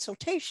personal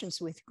consultations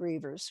with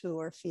grievers who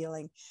are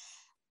feeling,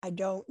 I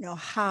don't know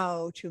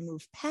how to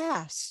move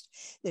past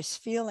this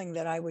feeling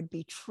that I would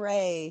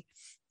betray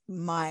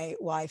my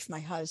wife, my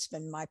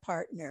husband, my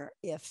partner,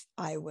 if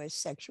I was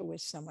sexual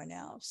with someone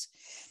else.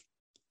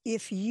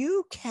 If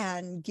you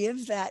can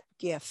give that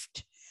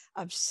gift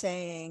of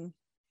saying,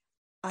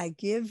 I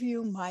give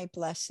you my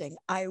blessing.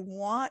 I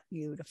want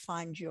you to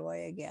find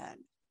joy again.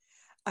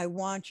 I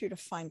want you to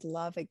find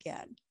love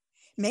again.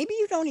 Maybe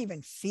you don't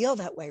even feel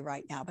that way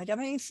right now, but I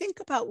mean,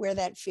 think about where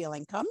that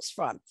feeling comes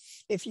from.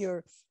 If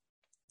you're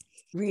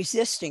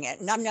resisting it,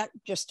 and I'm not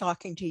just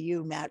talking to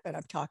you, Matt, but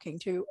I'm talking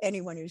to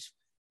anyone who's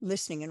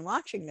listening and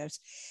watching this.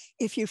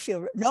 If you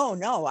feel,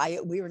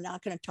 we were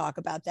not going to talk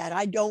about that.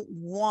 I don't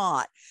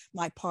want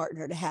my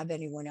partner to have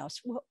anyone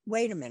else. Well,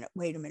 wait a minute.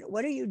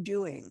 What are you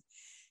doing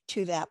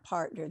to that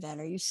partner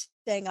then? Are you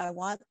saying, I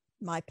want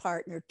my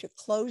partner to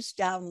close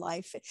down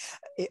life?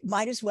 It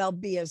might as well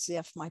be as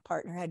if my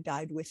partner had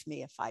died with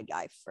me if I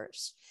die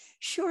first.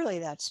 Surely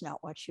that's not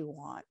what you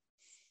want.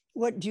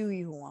 What do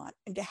you want?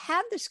 And to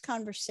have this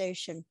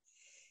conversation,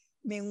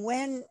 I mean,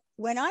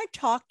 when I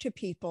talk to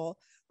people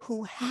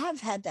who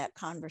have had that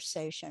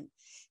conversation,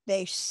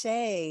 they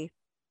say,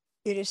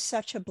 it is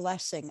such a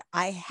blessing.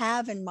 I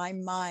have in my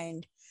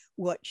mind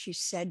what she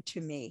said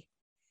to me.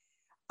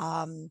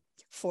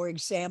 For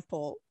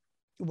example,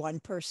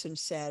 one person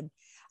said,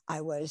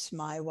 I was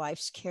my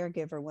wife's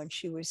caregiver when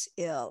she was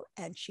ill,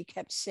 and she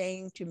kept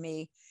saying to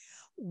me,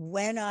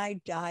 when I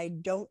die,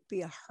 don't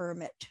be a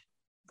hermit.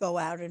 Go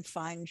out and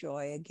find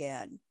joy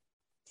again.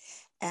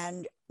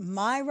 And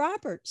my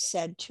Robert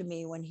said to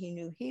me when he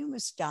knew he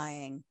was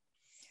dying,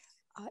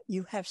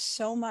 you have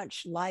so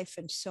much life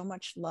and so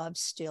much love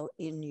still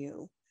in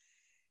you.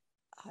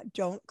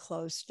 Don't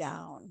close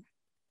down.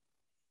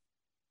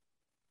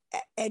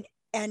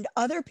 And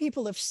other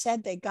people have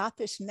said they got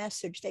this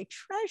message. They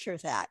treasure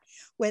that,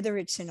 whether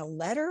it's in a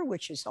letter,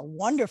 which is a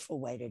wonderful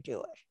way to do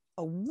it,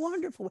 a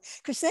wonderful way,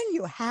 because then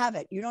you have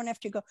it. You don't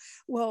have to go,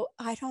 well,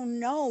 I don't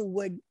know,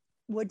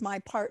 would my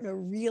partner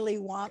really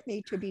want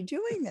me to be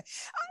doing that?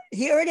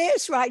 Here it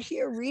is right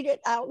here. Read it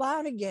out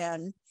loud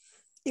again.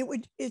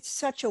 It's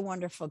such a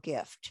wonderful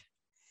gift.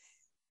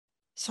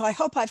 So I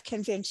hope I've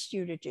convinced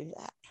you to do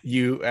that.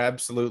 You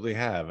absolutely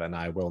have, and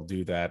I will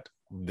do that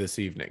this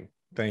evening.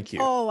 Thank you.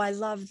 Oh, I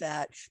love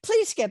that.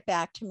 Please get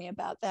back to me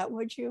about that,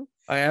 would you?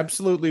 I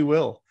absolutely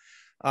will.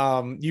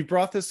 You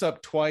brought this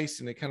up twice,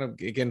 and it kind of,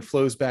 again,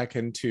 flows back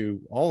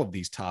into all of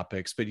these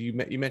topics, but you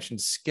mentioned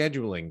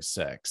scheduling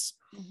sex,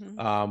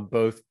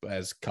 both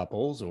as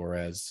couples or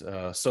as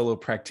solo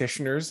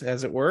practitioners,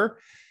 as it were.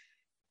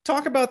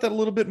 Talk about that a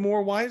little bit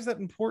more. Why is that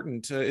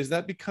important? Is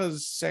that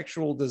because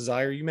sexual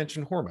desire, you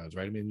mentioned hormones,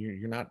 right? I mean,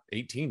 you're not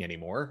 18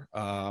 anymore.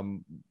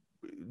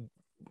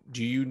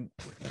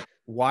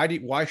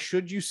 Why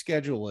should you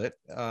schedule it?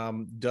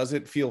 Does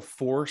it feel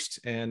forced?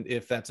 And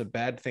if that's a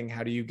bad thing,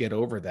 how do you get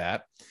over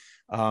that?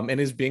 And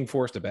is being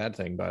forced a bad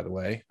thing, by the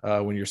way,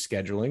 when you're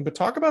scheduling? But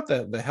talk about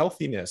the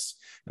healthiness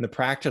and the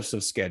practice of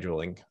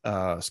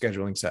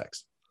scheduling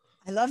sex.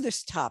 I love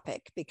this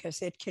topic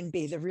because it can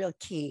be the real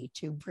key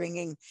to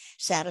bringing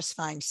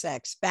satisfying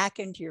sex back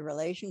into your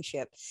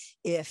relationship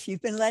if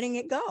you've been letting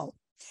it go.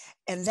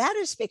 And that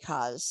is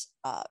because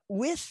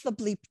with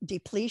the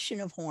depletion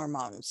of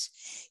hormones,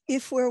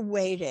 if we're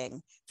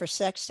waiting for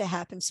sex to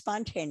happen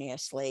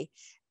spontaneously,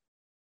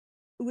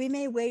 we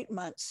may wait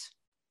months.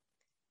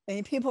 I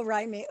mean, people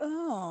write me,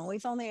 oh,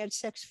 we've only had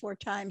sex 4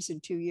 times in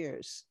 2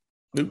 years.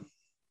 Ooh.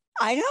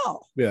 I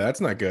know. Yeah,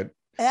 that's not good.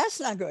 That's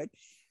not good.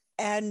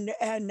 And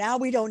now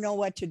we don't know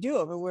what to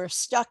do. I mean, we're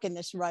stuck in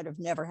this rut of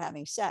never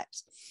having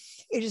sex.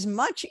 It is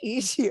much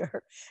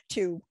easier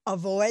to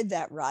avoid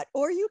that rut,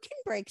 or you can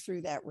break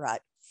through that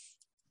rut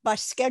by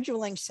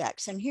scheduling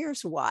sex. And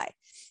here's why.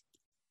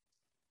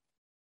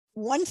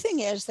 One thing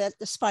is that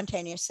the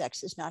spontaneous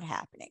sex is not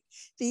happening.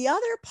 The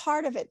other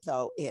part of it,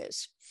 though,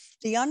 is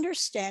the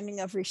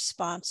understanding of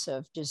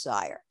responsive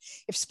desire.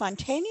 If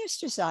spontaneous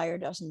desire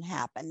doesn't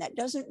happen, that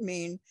doesn't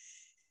mean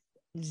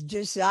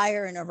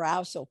desire and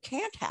arousal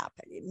can't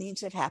happen. It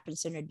means it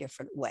happens in a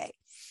different way.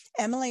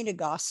 Emily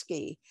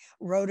Nagoski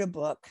wrote a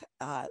book,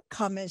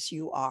 Come As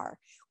You Are,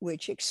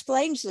 which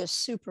explains this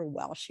super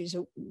well. She's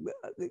an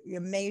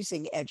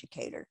amazing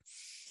educator.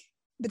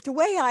 But the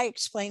way I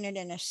explain it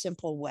in a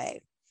simple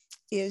way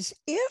is,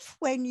 if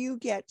when you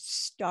get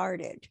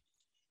started,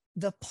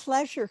 the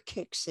pleasure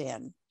kicks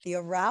in, the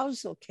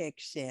arousal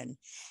kicks in,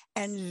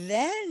 and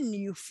then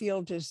you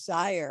feel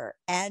desire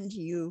and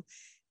you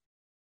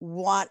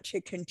want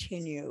to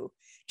continue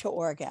to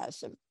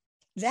orgasm,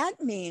 that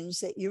means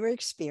that you're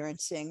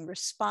experiencing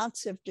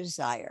responsive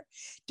desire,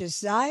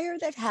 desire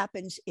that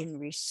happens in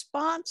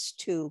response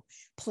to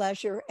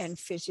pleasure and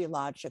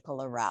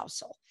physiological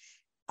arousal.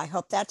 I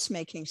hope that's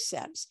making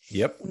sense.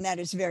 Yep. And that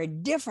is very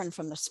different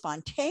from the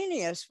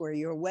spontaneous, where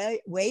you're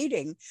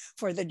waiting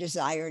for the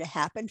desire to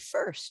happen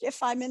first.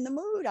 If I'm in the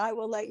mood, I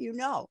will let you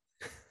know.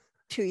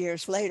 2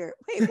 years later,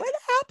 wait, what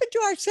happened to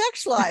our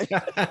sex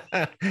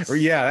life? Or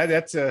yeah,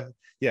 that's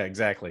yeah,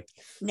 exactly.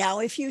 Now,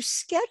 if you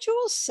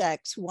schedule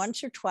sex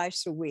once or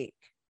twice a week,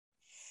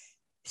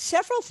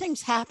 several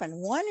things happen.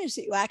 One is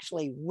that you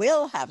actually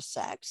will have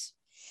sex.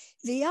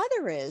 The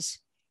other is,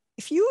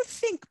 if you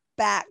think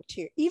back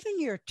to even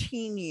your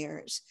teen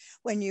years,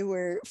 when you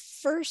were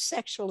first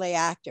sexually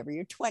active, or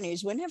your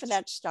 20s, whenever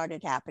that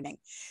started happening,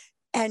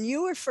 and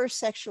you were first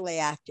sexually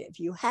active,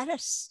 you had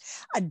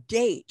a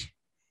date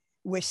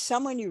with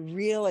someone you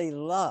really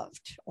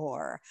loved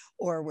or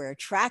were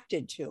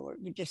attracted to, or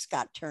you just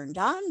got turned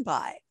on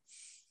by.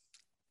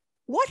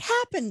 What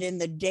happened in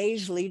the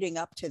days leading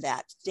up to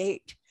that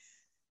date?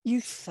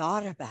 You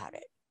thought about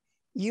it.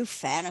 You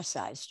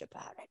fantasized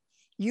about it.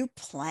 You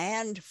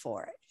planned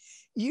for it.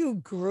 You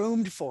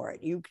groomed for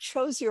it. You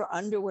chose your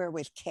underwear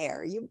with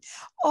care.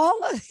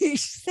 All of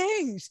these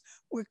things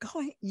were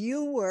going,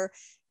 you were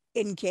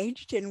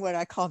engaged in what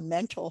I call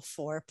mental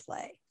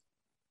foreplay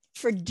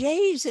for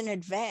days in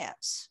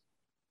advance.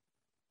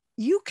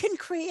 You can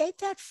create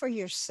that for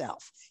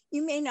yourself.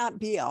 You may not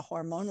be a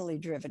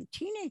hormonally driven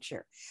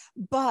teenager,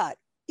 but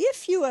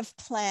if you have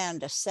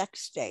planned a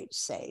sex date,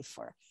 say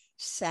for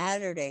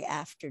Saturday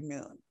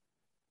afternoon,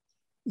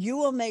 you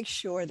will make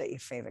sure that your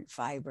favorite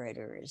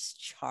vibrator is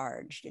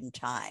charged in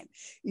time.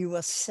 You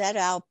will set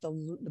out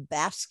the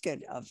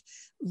basket of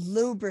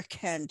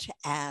lubricant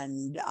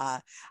and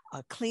a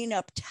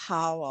cleanup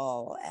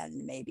towel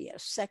and maybe a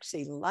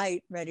sexy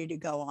light ready to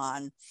go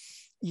on.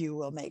 You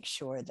will make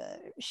sure the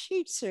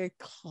sheets are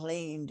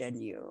cleaned,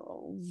 and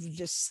you'll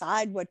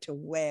decide what to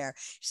wear.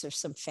 Is there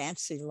some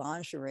fancy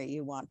lingerie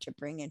you want to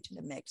bring into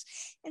the mix?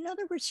 In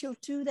other words, you'll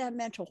do that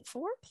mental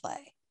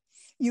foreplay.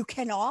 You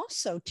can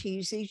also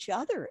tease each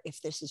other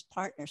if this is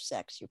partner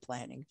sex you're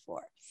planning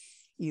for.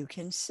 You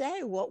can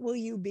say, what will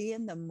you be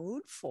in the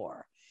mood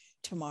for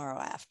tomorrow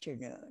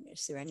afternoon?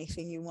 Is there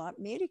anything you want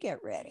me to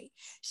get ready?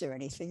 Is there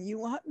anything you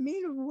want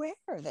me to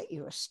wear that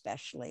you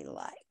especially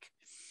like?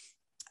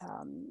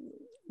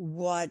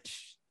 What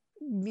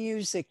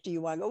music do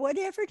you want?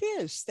 Whatever it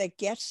is that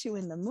gets you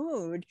in the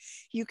mood,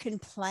 you can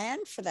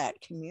plan for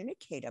that,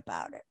 communicate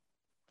about it.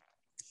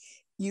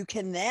 You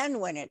can then,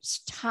 when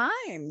it's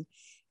time,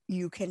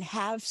 you can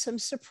have some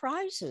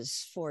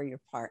surprises for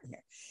your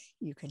partner.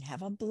 You can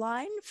have a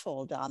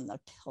blindfold on the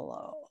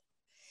pillow.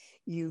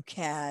 You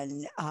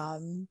can,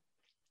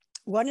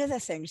 one of the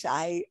things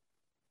I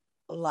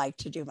like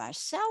to do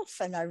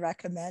myself, and I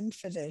recommend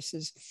for this,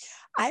 is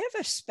I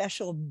have a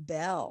special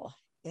bell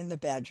in the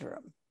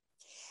bedroom.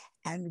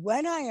 And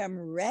when I am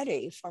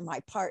ready for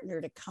my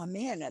partner to come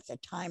in at the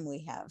time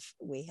we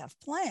have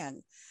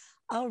planned,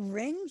 I'll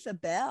ring the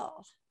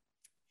bell.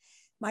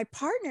 My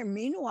partner,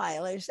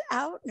 meanwhile, is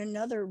out in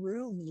another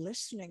room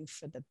listening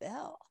for the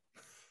bell.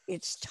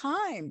 It's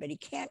time, but he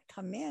can't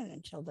come in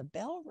until the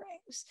bell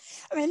rings.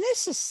 I mean,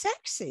 this is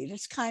sexy.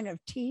 This kind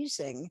of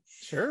teasing.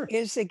 Sure.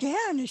 Is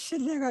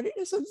sitting there going,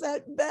 isn't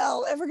that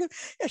bell ever going?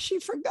 Has she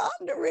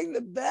forgotten to ring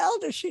the bell?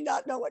 Does she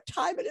not know what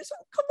time it is?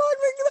 Oh, come on,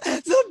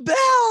 ring the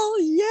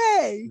bell.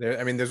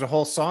 Yay. There's a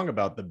whole song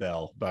about the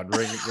bell, about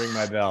ring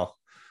my bell.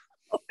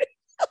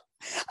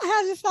 I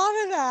hadn't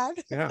thought of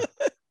that. Yeah.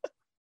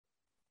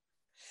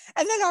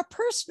 And then our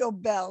personal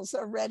bells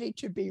are ready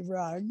to be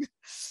rung.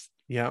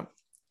 Yeah.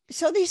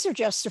 So these are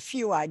just a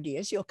few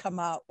ideas. You'll come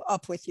up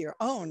with your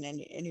own.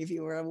 And any of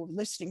you are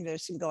listening to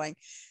this and going,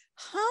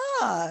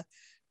 well,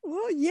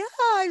 yeah,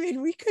 I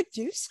mean, we could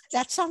do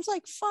that. Sounds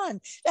like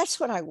fun. That's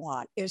what I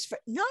want, is for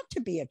not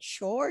to be a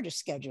chore to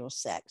schedule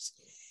sex.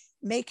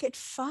 Make it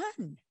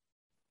fun.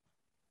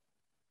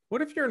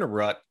 What if you're in a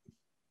rut?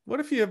 What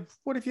if you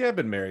have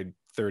been married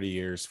 30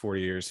 years,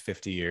 40 years,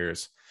 50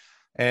 years,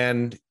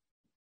 and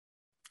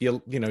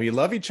you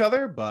love each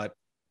other, but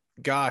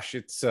gosh,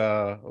 it's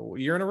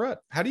you're in a rut.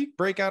 How do you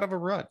break out of a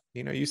rut?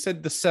 You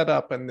said the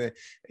setup and the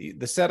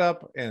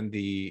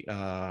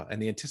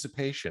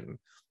anticipation.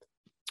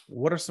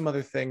 What are some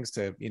other things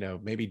to,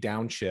 maybe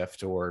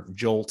downshift or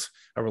jolt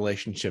a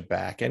relationship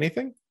back?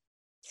 Anything?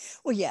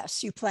 Well,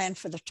 yes, you plan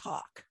for the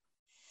talk.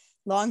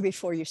 Long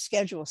before you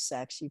schedule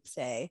sex, you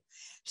say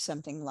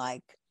something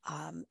like,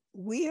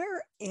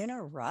 we're in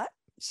a rut.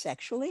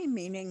 sexually,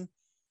 meaning,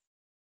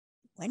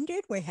 when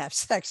did we have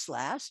sex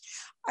last?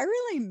 I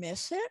really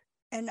miss it.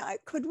 And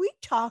could we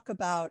talk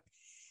about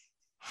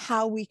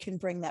how we can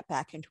bring that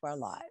back into our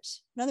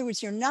lives? In other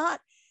words, you're not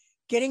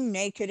getting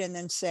naked and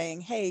then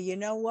saying, hey, you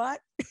know what?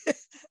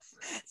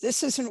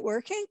 This isn't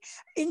working.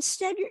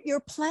 Instead, you're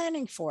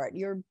planning for it.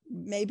 You're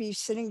maybe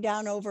sitting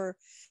down over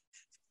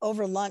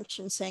lunch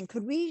and saying,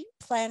 could we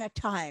plan a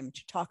time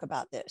to talk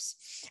about this?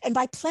 And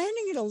by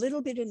planning it a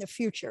little bit in the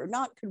future,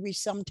 not could we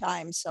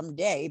sometime,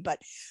 someday,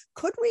 but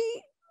could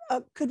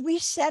we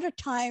set a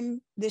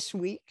time this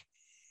week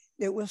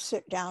that we'll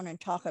sit down and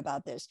talk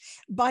about this?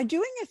 By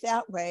doing it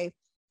that way,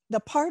 the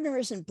partner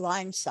isn't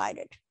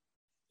blindsided.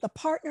 The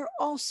partner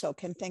also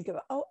can think of,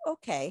 oh,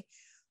 okay,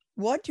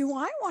 what do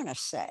I want to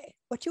say?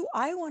 What do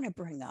I want to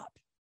bring up?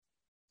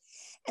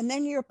 And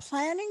then you're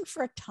planning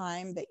for a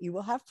time that you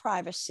will have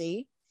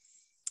privacy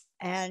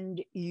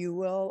and you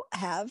will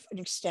have an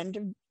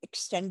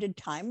extended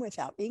time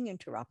without being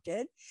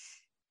interrupted.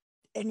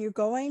 And you're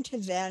going to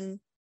then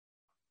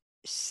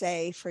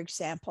say, for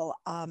example,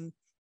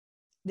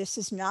 this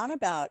is not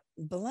about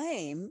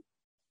blame.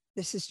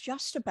 This is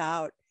just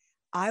about,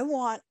 I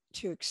want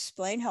to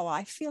explain how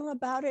I feel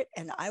about it,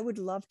 and I would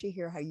love to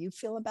hear how you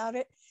feel about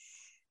it.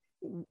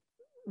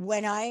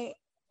 When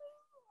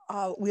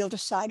we'll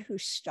decide who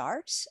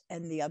starts,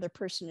 and the other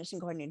person isn't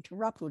going to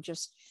interrupt. We'll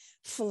just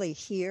fully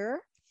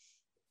hear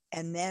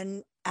and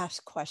then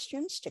ask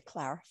questions to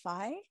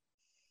clarify.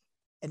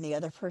 And the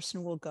other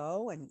person will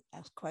go and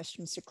ask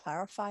questions to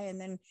clarify.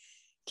 And then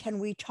can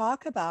we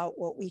talk about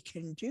what we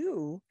can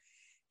do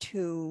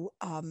to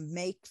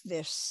make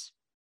this,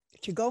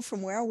 to go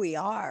from where we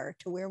are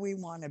to where we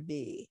want to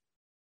be?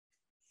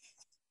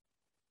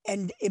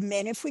 And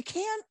if we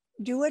can't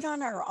do it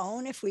on our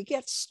own, if we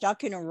get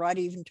stuck in a rut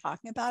even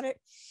talking about it,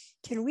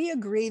 can we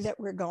agree that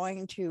we're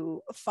going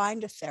to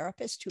find a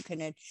therapist who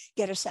can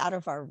get us out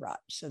of our rut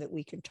so that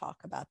we can talk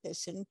about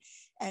this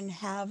and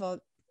have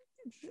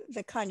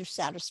the kind of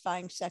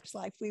satisfying sex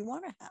life we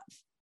want to have?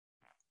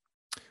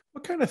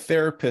 What kind of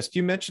therapist?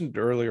 You mentioned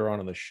earlier on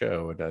in the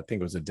show, and I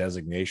think it was a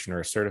designation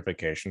or a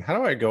certification. How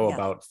do I go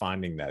about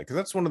finding that? Because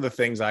that's one of the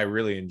things I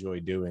really enjoy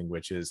doing,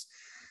 which is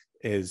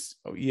here's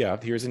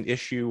an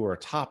issue or a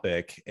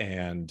topic,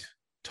 and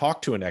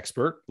talk to an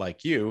expert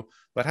like you,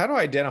 but how do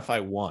I identify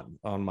one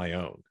on my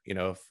own?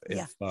 How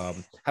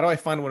do I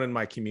find one in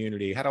my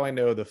community? How do I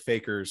know the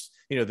fakers,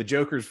 the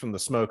jokers from the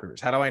smokers?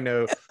 How do I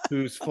know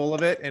who's full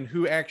of it and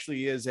who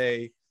actually is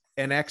an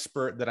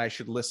expert that I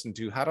should listen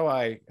to? How do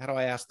I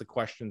ask the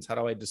questions? How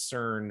do I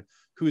discern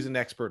who's an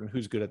expert and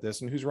who's good at this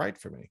and who's right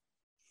for me?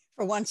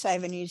 For once, I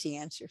have an easy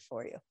answer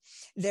for you.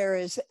 There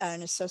is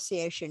an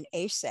association,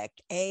 ASECT,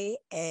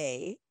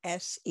 AASECT,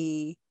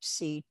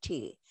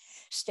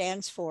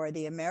 stands for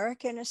the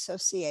American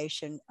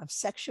Association of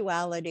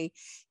Sexuality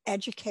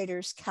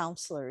Educators,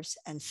 Counselors,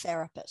 and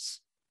Therapists.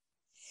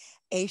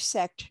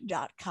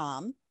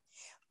 ASECT.com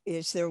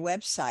is their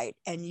website,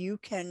 and you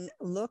can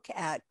look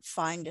at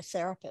Find a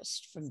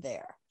Therapist from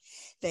there.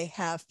 They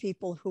have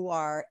people who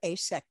are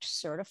ASECT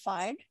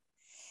certified.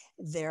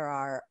 There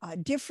are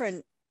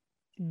different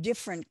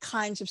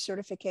kinds of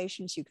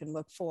certifications you can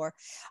look for.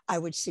 I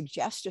would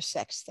suggest a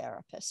sex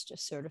therapist, a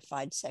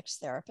certified sex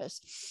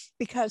therapist,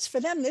 because for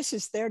them, this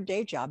is their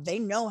day job. They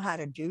know how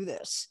to do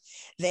this.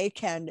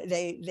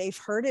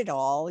 They've heard it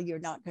all. You're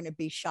not going to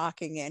be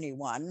shocking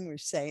anyone. We're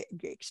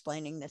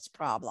explaining this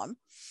problem,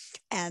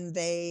 and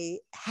they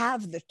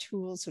have the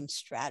tools and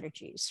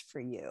strategies for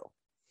you.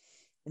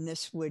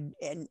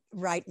 And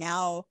right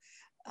now,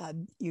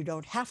 you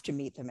don't have to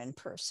meet them in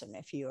person.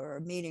 If you're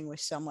meeting with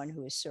someone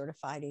who is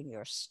certified in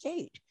your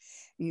state,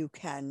 you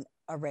can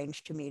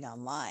arrange to meet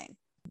online.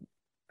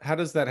 How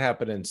does that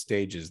happen in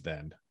stages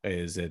then?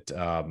 Is it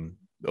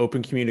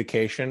open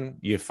communication?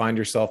 You find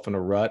yourself in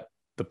a rut,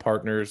 the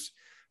partners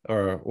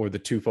or the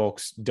two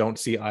folks don't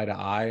see eye to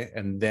eye,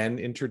 and then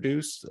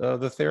introduce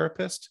the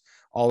therapist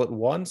all at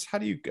once? How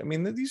do you,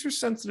 these are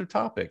sensitive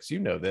topics.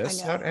 This.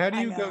 How do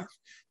you go?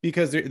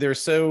 Because they're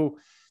so,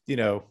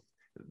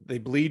 they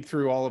bleed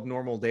through all of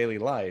normal daily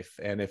life.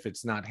 And if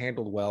it's not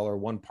handled well, or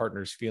one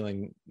partner's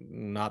feeling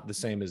not the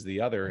same as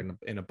the other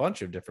in a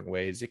bunch of different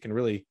ways, it can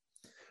really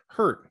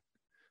hurt.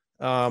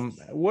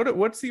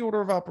 What's the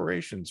order of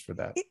operations for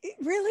that? It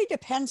really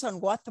depends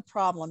on what the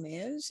problem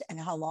is and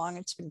how long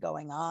it's been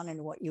going on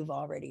and what you've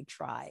already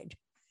tried.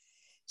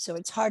 So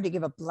it's hard to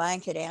give a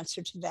blanket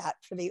answer to that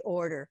for the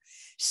order.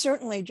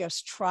 Certainly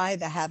just try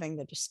having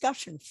the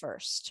discussion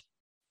first.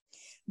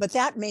 But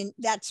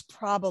that's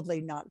probably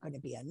not going to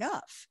be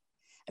enough.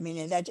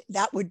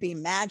 That would be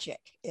magic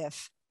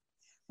if,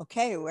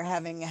 okay, we're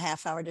having a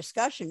half-hour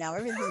discussion. Now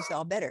everything's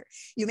all better.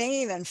 You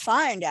may even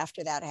find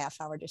after that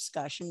half-hour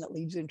discussion that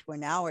leads into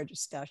an hour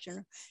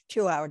discussion,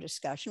 2-hour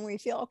discussion, where you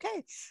feel,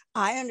 okay,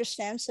 I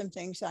understand some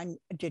things I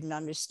didn't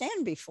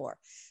understand before,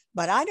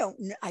 but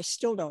I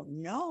still don't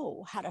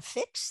know how to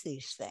fix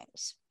these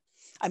things.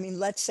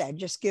 Let's say,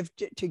 just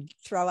to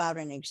throw out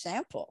an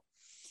example.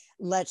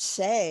 Let's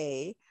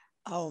say,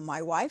 oh,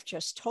 my wife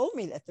just told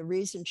me that the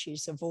reason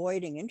she's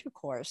avoiding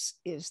intercourse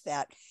is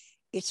that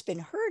it's been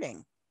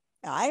hurting.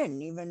 I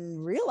didn't even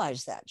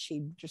realize that.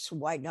 She just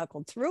white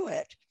knuckled through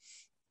it.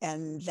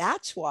 And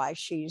that's why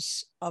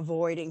she's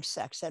avoiding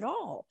sex at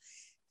all.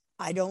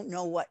 I don't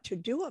know what to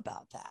do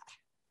about that.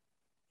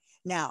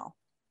 Now,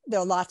 there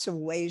are lots of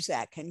ways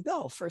that can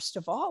go. First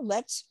of all,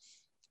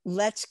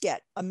 let's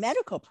get a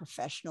medical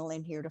professional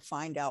in here to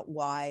find out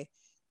why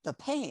the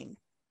pain,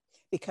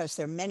 because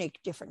there are many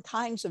different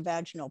kinds of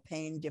vaginal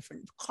pain,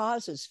 different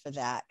causes for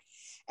that.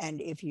 And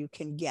if you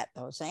can get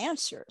those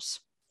answers,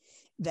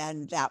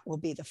 then that will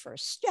be the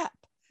first step.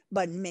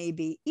 But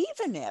maybe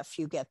even if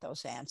you get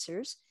those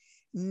answers,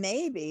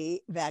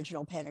 maybe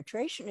vaginal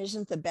penetration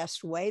isn't the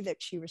best way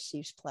that she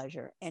receives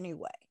pleasure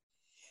anyway.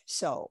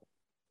 So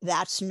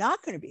that's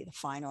not going to be the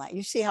final.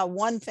 You see how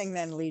one thing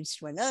then leads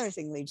to another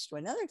thing, leads to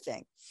another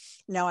thing.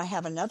 Now I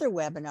have another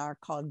webinar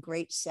called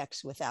Great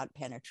Sex Without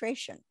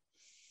Penetration.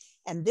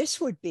 And this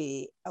would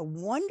be a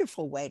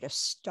wonderful way to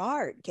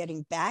start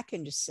getting back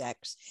into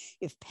sex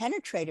if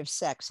penetrative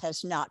sex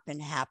has not been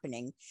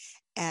happening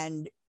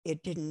and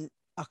it didn't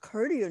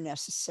occur to you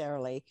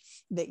necessarily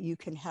that you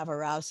can have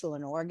arousal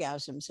and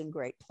orgasms and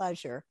great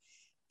pleasure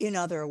in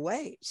other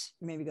ways.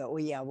 Maybe go, well,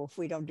 yeah, well, if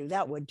we don't do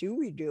that, what do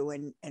we do?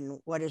 And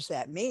what does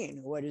that mean?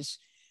 What's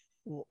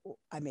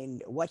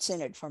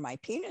in it for my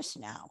penis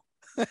now?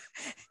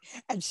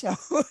 And so,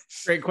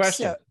 great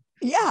question. So,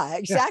 yeah,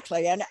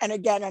 exactly. Yeah. And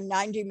again, a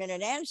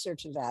 90-minute answer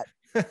to that,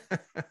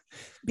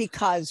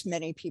 because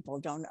many people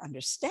don't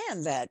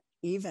understand that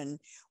even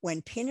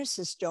when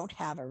penises don't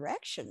have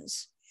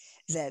erections,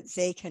 that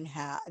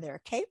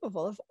they're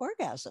capable of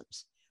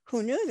orgasms.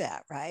 Who knew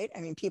that, right?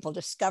 I mean, people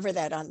discover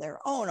that on their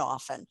own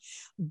often,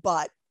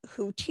 but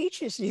who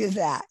teaches you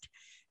that?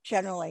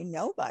 Generally,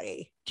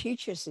 nobody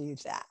teaches you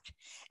that.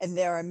 And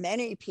there are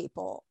many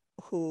people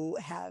who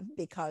have,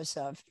 because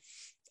of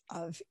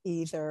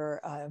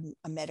either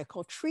a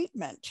medical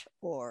treatment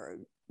or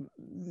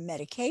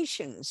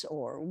medications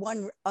or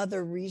one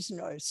other reason,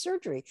 or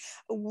surgery,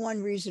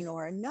 one reason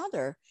or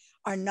another,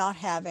 are not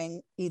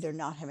having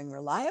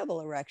reliable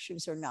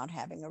erections or not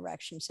having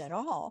erections at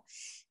all.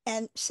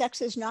 And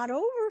sex is not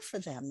over for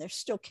them. They're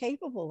still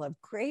capable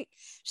of great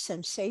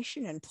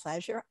sensation and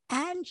pleasure.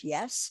 And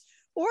yes,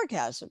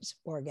 orgasms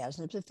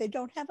if they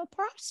don't have a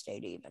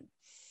prostate even.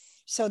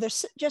 So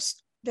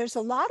there's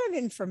a lot of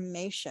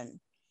information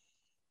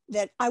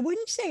that I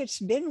wouldn't say it's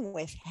been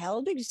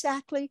withheld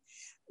exactly,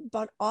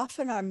 but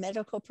often our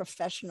medical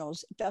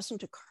professionals, it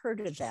doesn't occur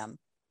to them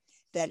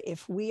that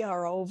if we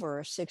are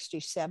over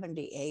 60,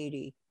 70,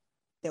 80,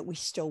 that we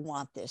still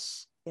want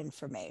this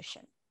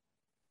information.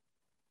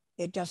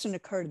 It doesn't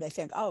occur to them. They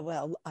think, oh,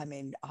 well, I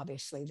mean,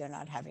 obviously they're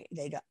not having,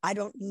 I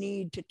don't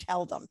need to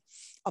tell them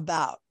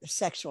about the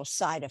sexual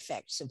side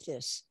effects of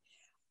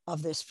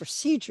this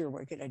procedure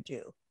we're going to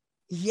do.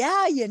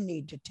 Yeah, you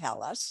need to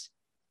tell us.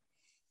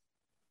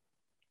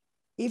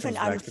 Even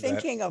I'm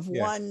thinking of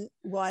one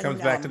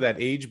comes back to that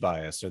age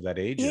bias or that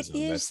ageism. It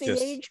is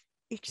the age.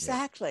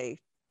 Exactly. Yeah.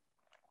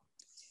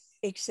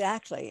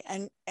 Exactly.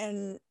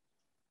 And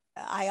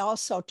I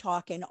also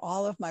talk in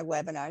all of my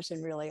webinars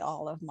and really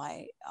all of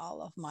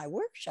my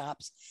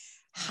workshops.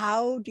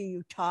 How do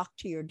you talk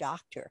to your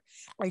doctor?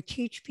 I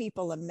teach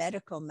people a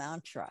medical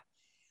mantra,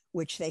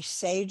 which they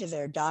say to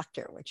their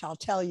doctor, which I'll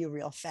tell you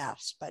real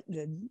fast, but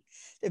the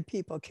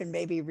people can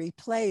maybe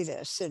replay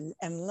this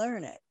and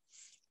learn it.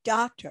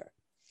 Doctor,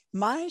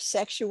 my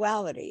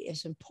sexuality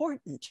is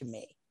important to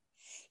me.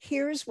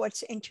 Here's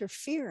what's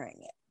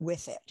interfering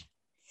with it.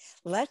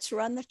 Let's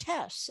run the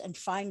tests and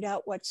find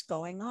out what's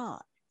going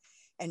on.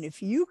 And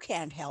if you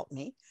can't help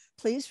me,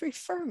 please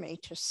refer me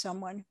to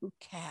someone who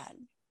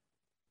can.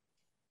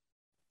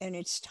 And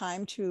it's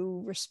time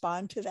to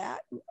respond to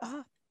that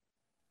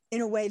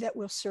in a way that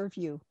will serve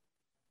you.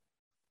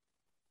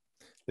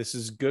 This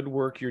is good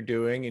work you're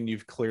doing, and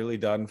you've clearly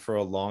done for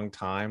a long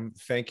time.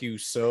 Thank you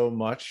so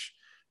much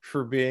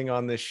for being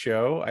on this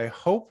show. I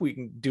hope we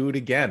can do it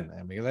again.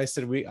 I mean, as I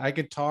said, I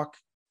could talk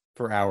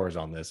for hours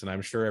on this, and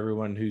I'm sure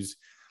everyone who's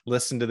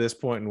listened to this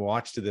point and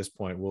watched to this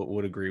point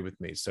would agree with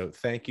me. So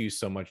thank you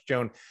so much.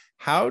 Joan,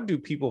 how do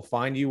people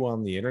find you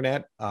on the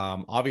internet?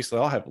 Obviously,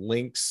 I'll have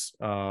links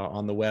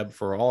on the web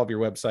for all of your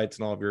websites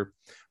and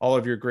all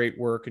of your great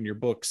work and your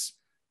books.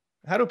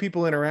 How do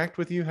people interact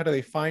with you? How do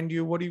they find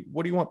you? What do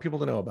you want people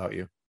to know about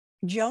you?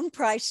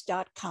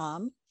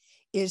 JoanPrice.com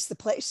is the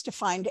place to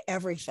find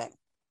everything.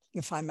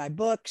 You find my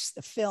books,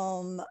 the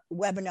film,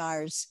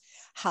 webinars,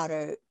 how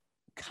to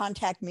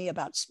contact me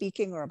about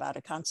speaking or about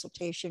a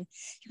consultation.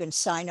 You can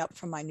sign up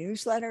for my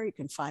newsletter. You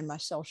can find my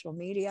social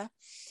media.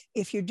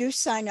 If you do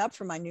sign up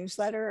for my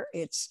newsletter,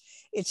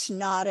 it's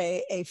not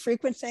a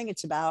frequent thing.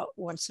 It's about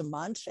once a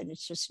month, and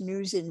it's just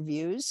news and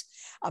views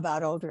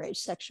about older age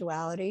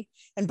sexuality.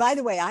 And by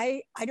the way,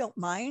 I don't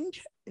mind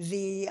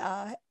the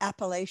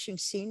appellation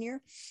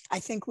senior. I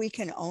think we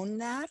can own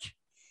that.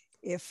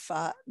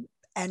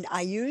 And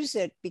I use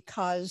it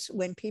because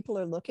when people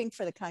are looking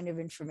for the kind of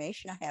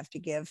information I have to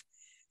give,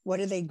 what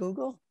do they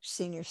Google?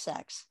 Senior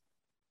sex.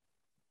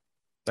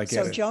 I get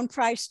So it.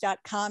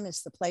 joanprice.com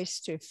is the place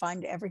to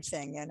find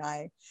everything. And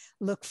I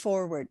look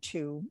forward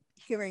to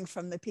hearing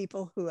from the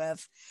people who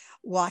have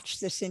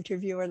watched this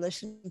interview or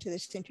listened to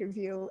this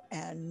interview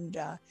and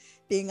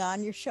being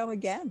on your show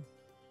again.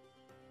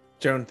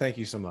 Joan, thank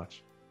you so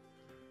much.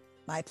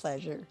 My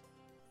pleasure.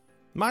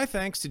 My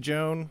thanks to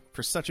Joan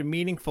for such a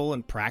meaningful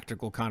and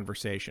practical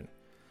conversation.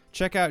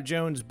 Check out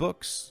Joan's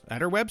books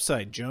at her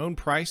website,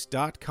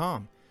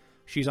 joanprice.com.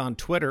 She's on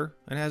Twitter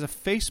and has a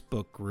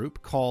Facebook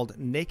group called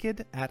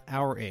Naked at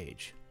Our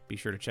Age. Be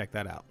sure to check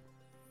that out.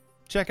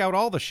 Check out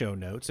all the show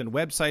notes and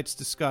websites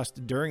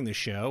discussed during the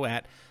show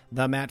at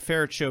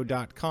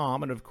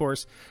themattferretshow.com. And of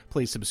course,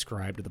 please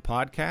subscribe to the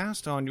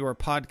podcast on your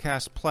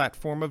podcast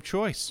platform of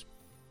choice.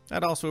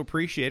 I'd also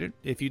appreciate it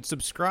if you'd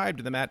subscribe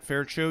to the Matt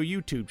Ferret Show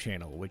YouTube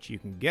channel, which you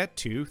can get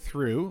to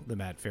through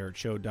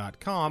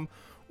themattferretshow.com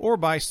or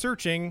by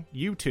searching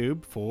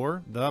YouTube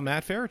for The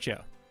Matt Ferret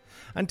Show.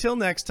 Until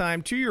next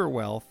time, to your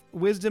wealth,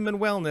 wisdom, and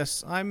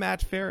wellness, I'm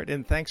Matt Ferret,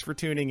 and thanks for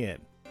tuning in.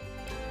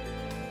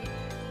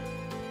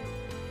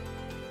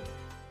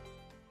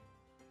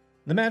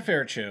 The Matt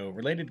Ferret Show,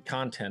 related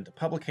content,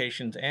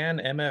 publications, and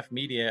MF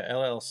Media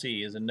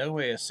LLC is in no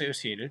way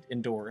associated,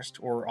 endorsed,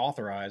 or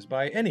authorized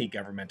by any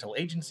governmental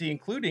agency,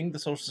 including the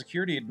Social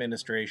Security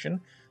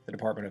Administration, the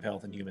Department of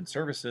Health and Human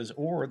Services,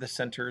 or the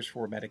Centers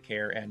for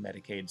Medicare and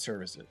Medicaid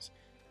Services.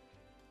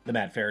 The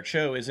Matt Ferret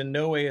Show is in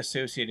no way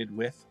associated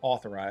with,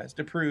 authorized,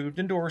 approved,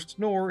 endorsed,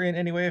 nor in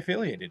any way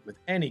affiliated with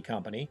any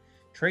company,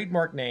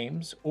 trademark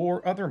names,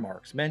 or other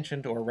marks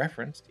mentioned or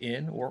referenced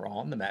in or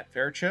on The Matt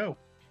Ferret Show.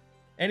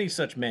 Any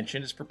such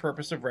mention is for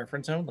purpose of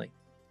reference only.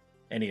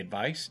 Any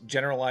advice,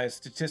 generalized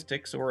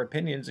statistics, or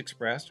opinions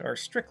expressed are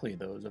strictly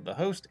those of the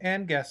host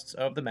and guests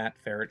of The Matt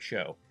Ferret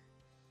Show.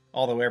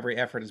 Although every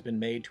effort has been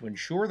made to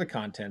ensure the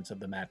contents of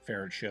The Matt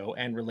Ferret Show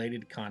and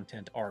related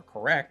content are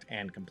correct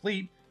and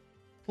complete,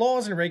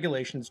 laws and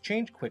regulations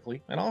change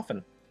quickly and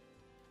often.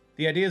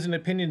 The ideas and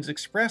opinions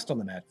expressed on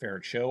The Matt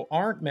Ferret Show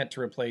aren't meant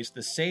to replace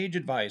the sage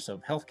advice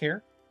of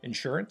healthcare,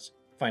 insurance,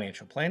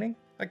 financial planning,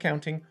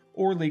 accounting,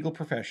 or legal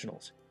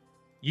professionals.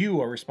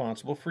 You are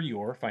responsible for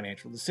your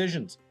financial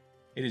decisions.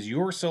 It is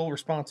your sole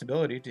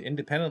responsibility to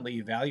independently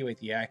evaluate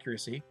the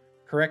accuracy,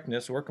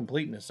 correctness, or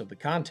completeness of the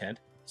content,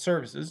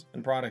 services,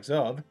 and products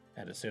of,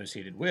 and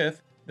associated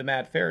with, The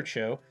Matt Ferret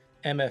Show,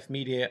 MF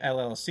Media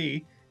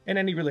LLC, and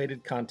any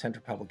related content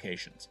or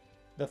publications.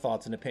 The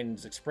thoughts and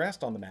opinions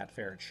expressed on The Matt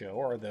Ferret Show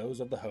are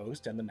those of the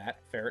host and The Matt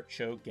Ferret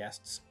Show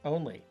guests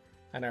only,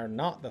 and are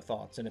not the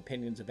thoughts and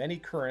opinions of any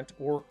current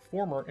or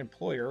former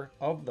employer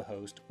of the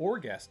host or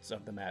guests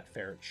of The Matt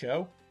Ferret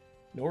Show,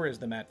 nor is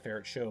The Matt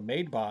Ferret Show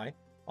made by,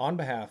 on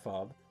behalf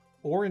of,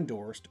 or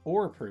endorsed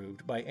or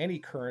approved by any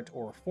current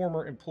or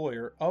former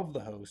employer of the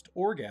host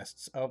or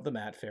guests of The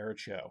Matt Ferret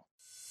Show.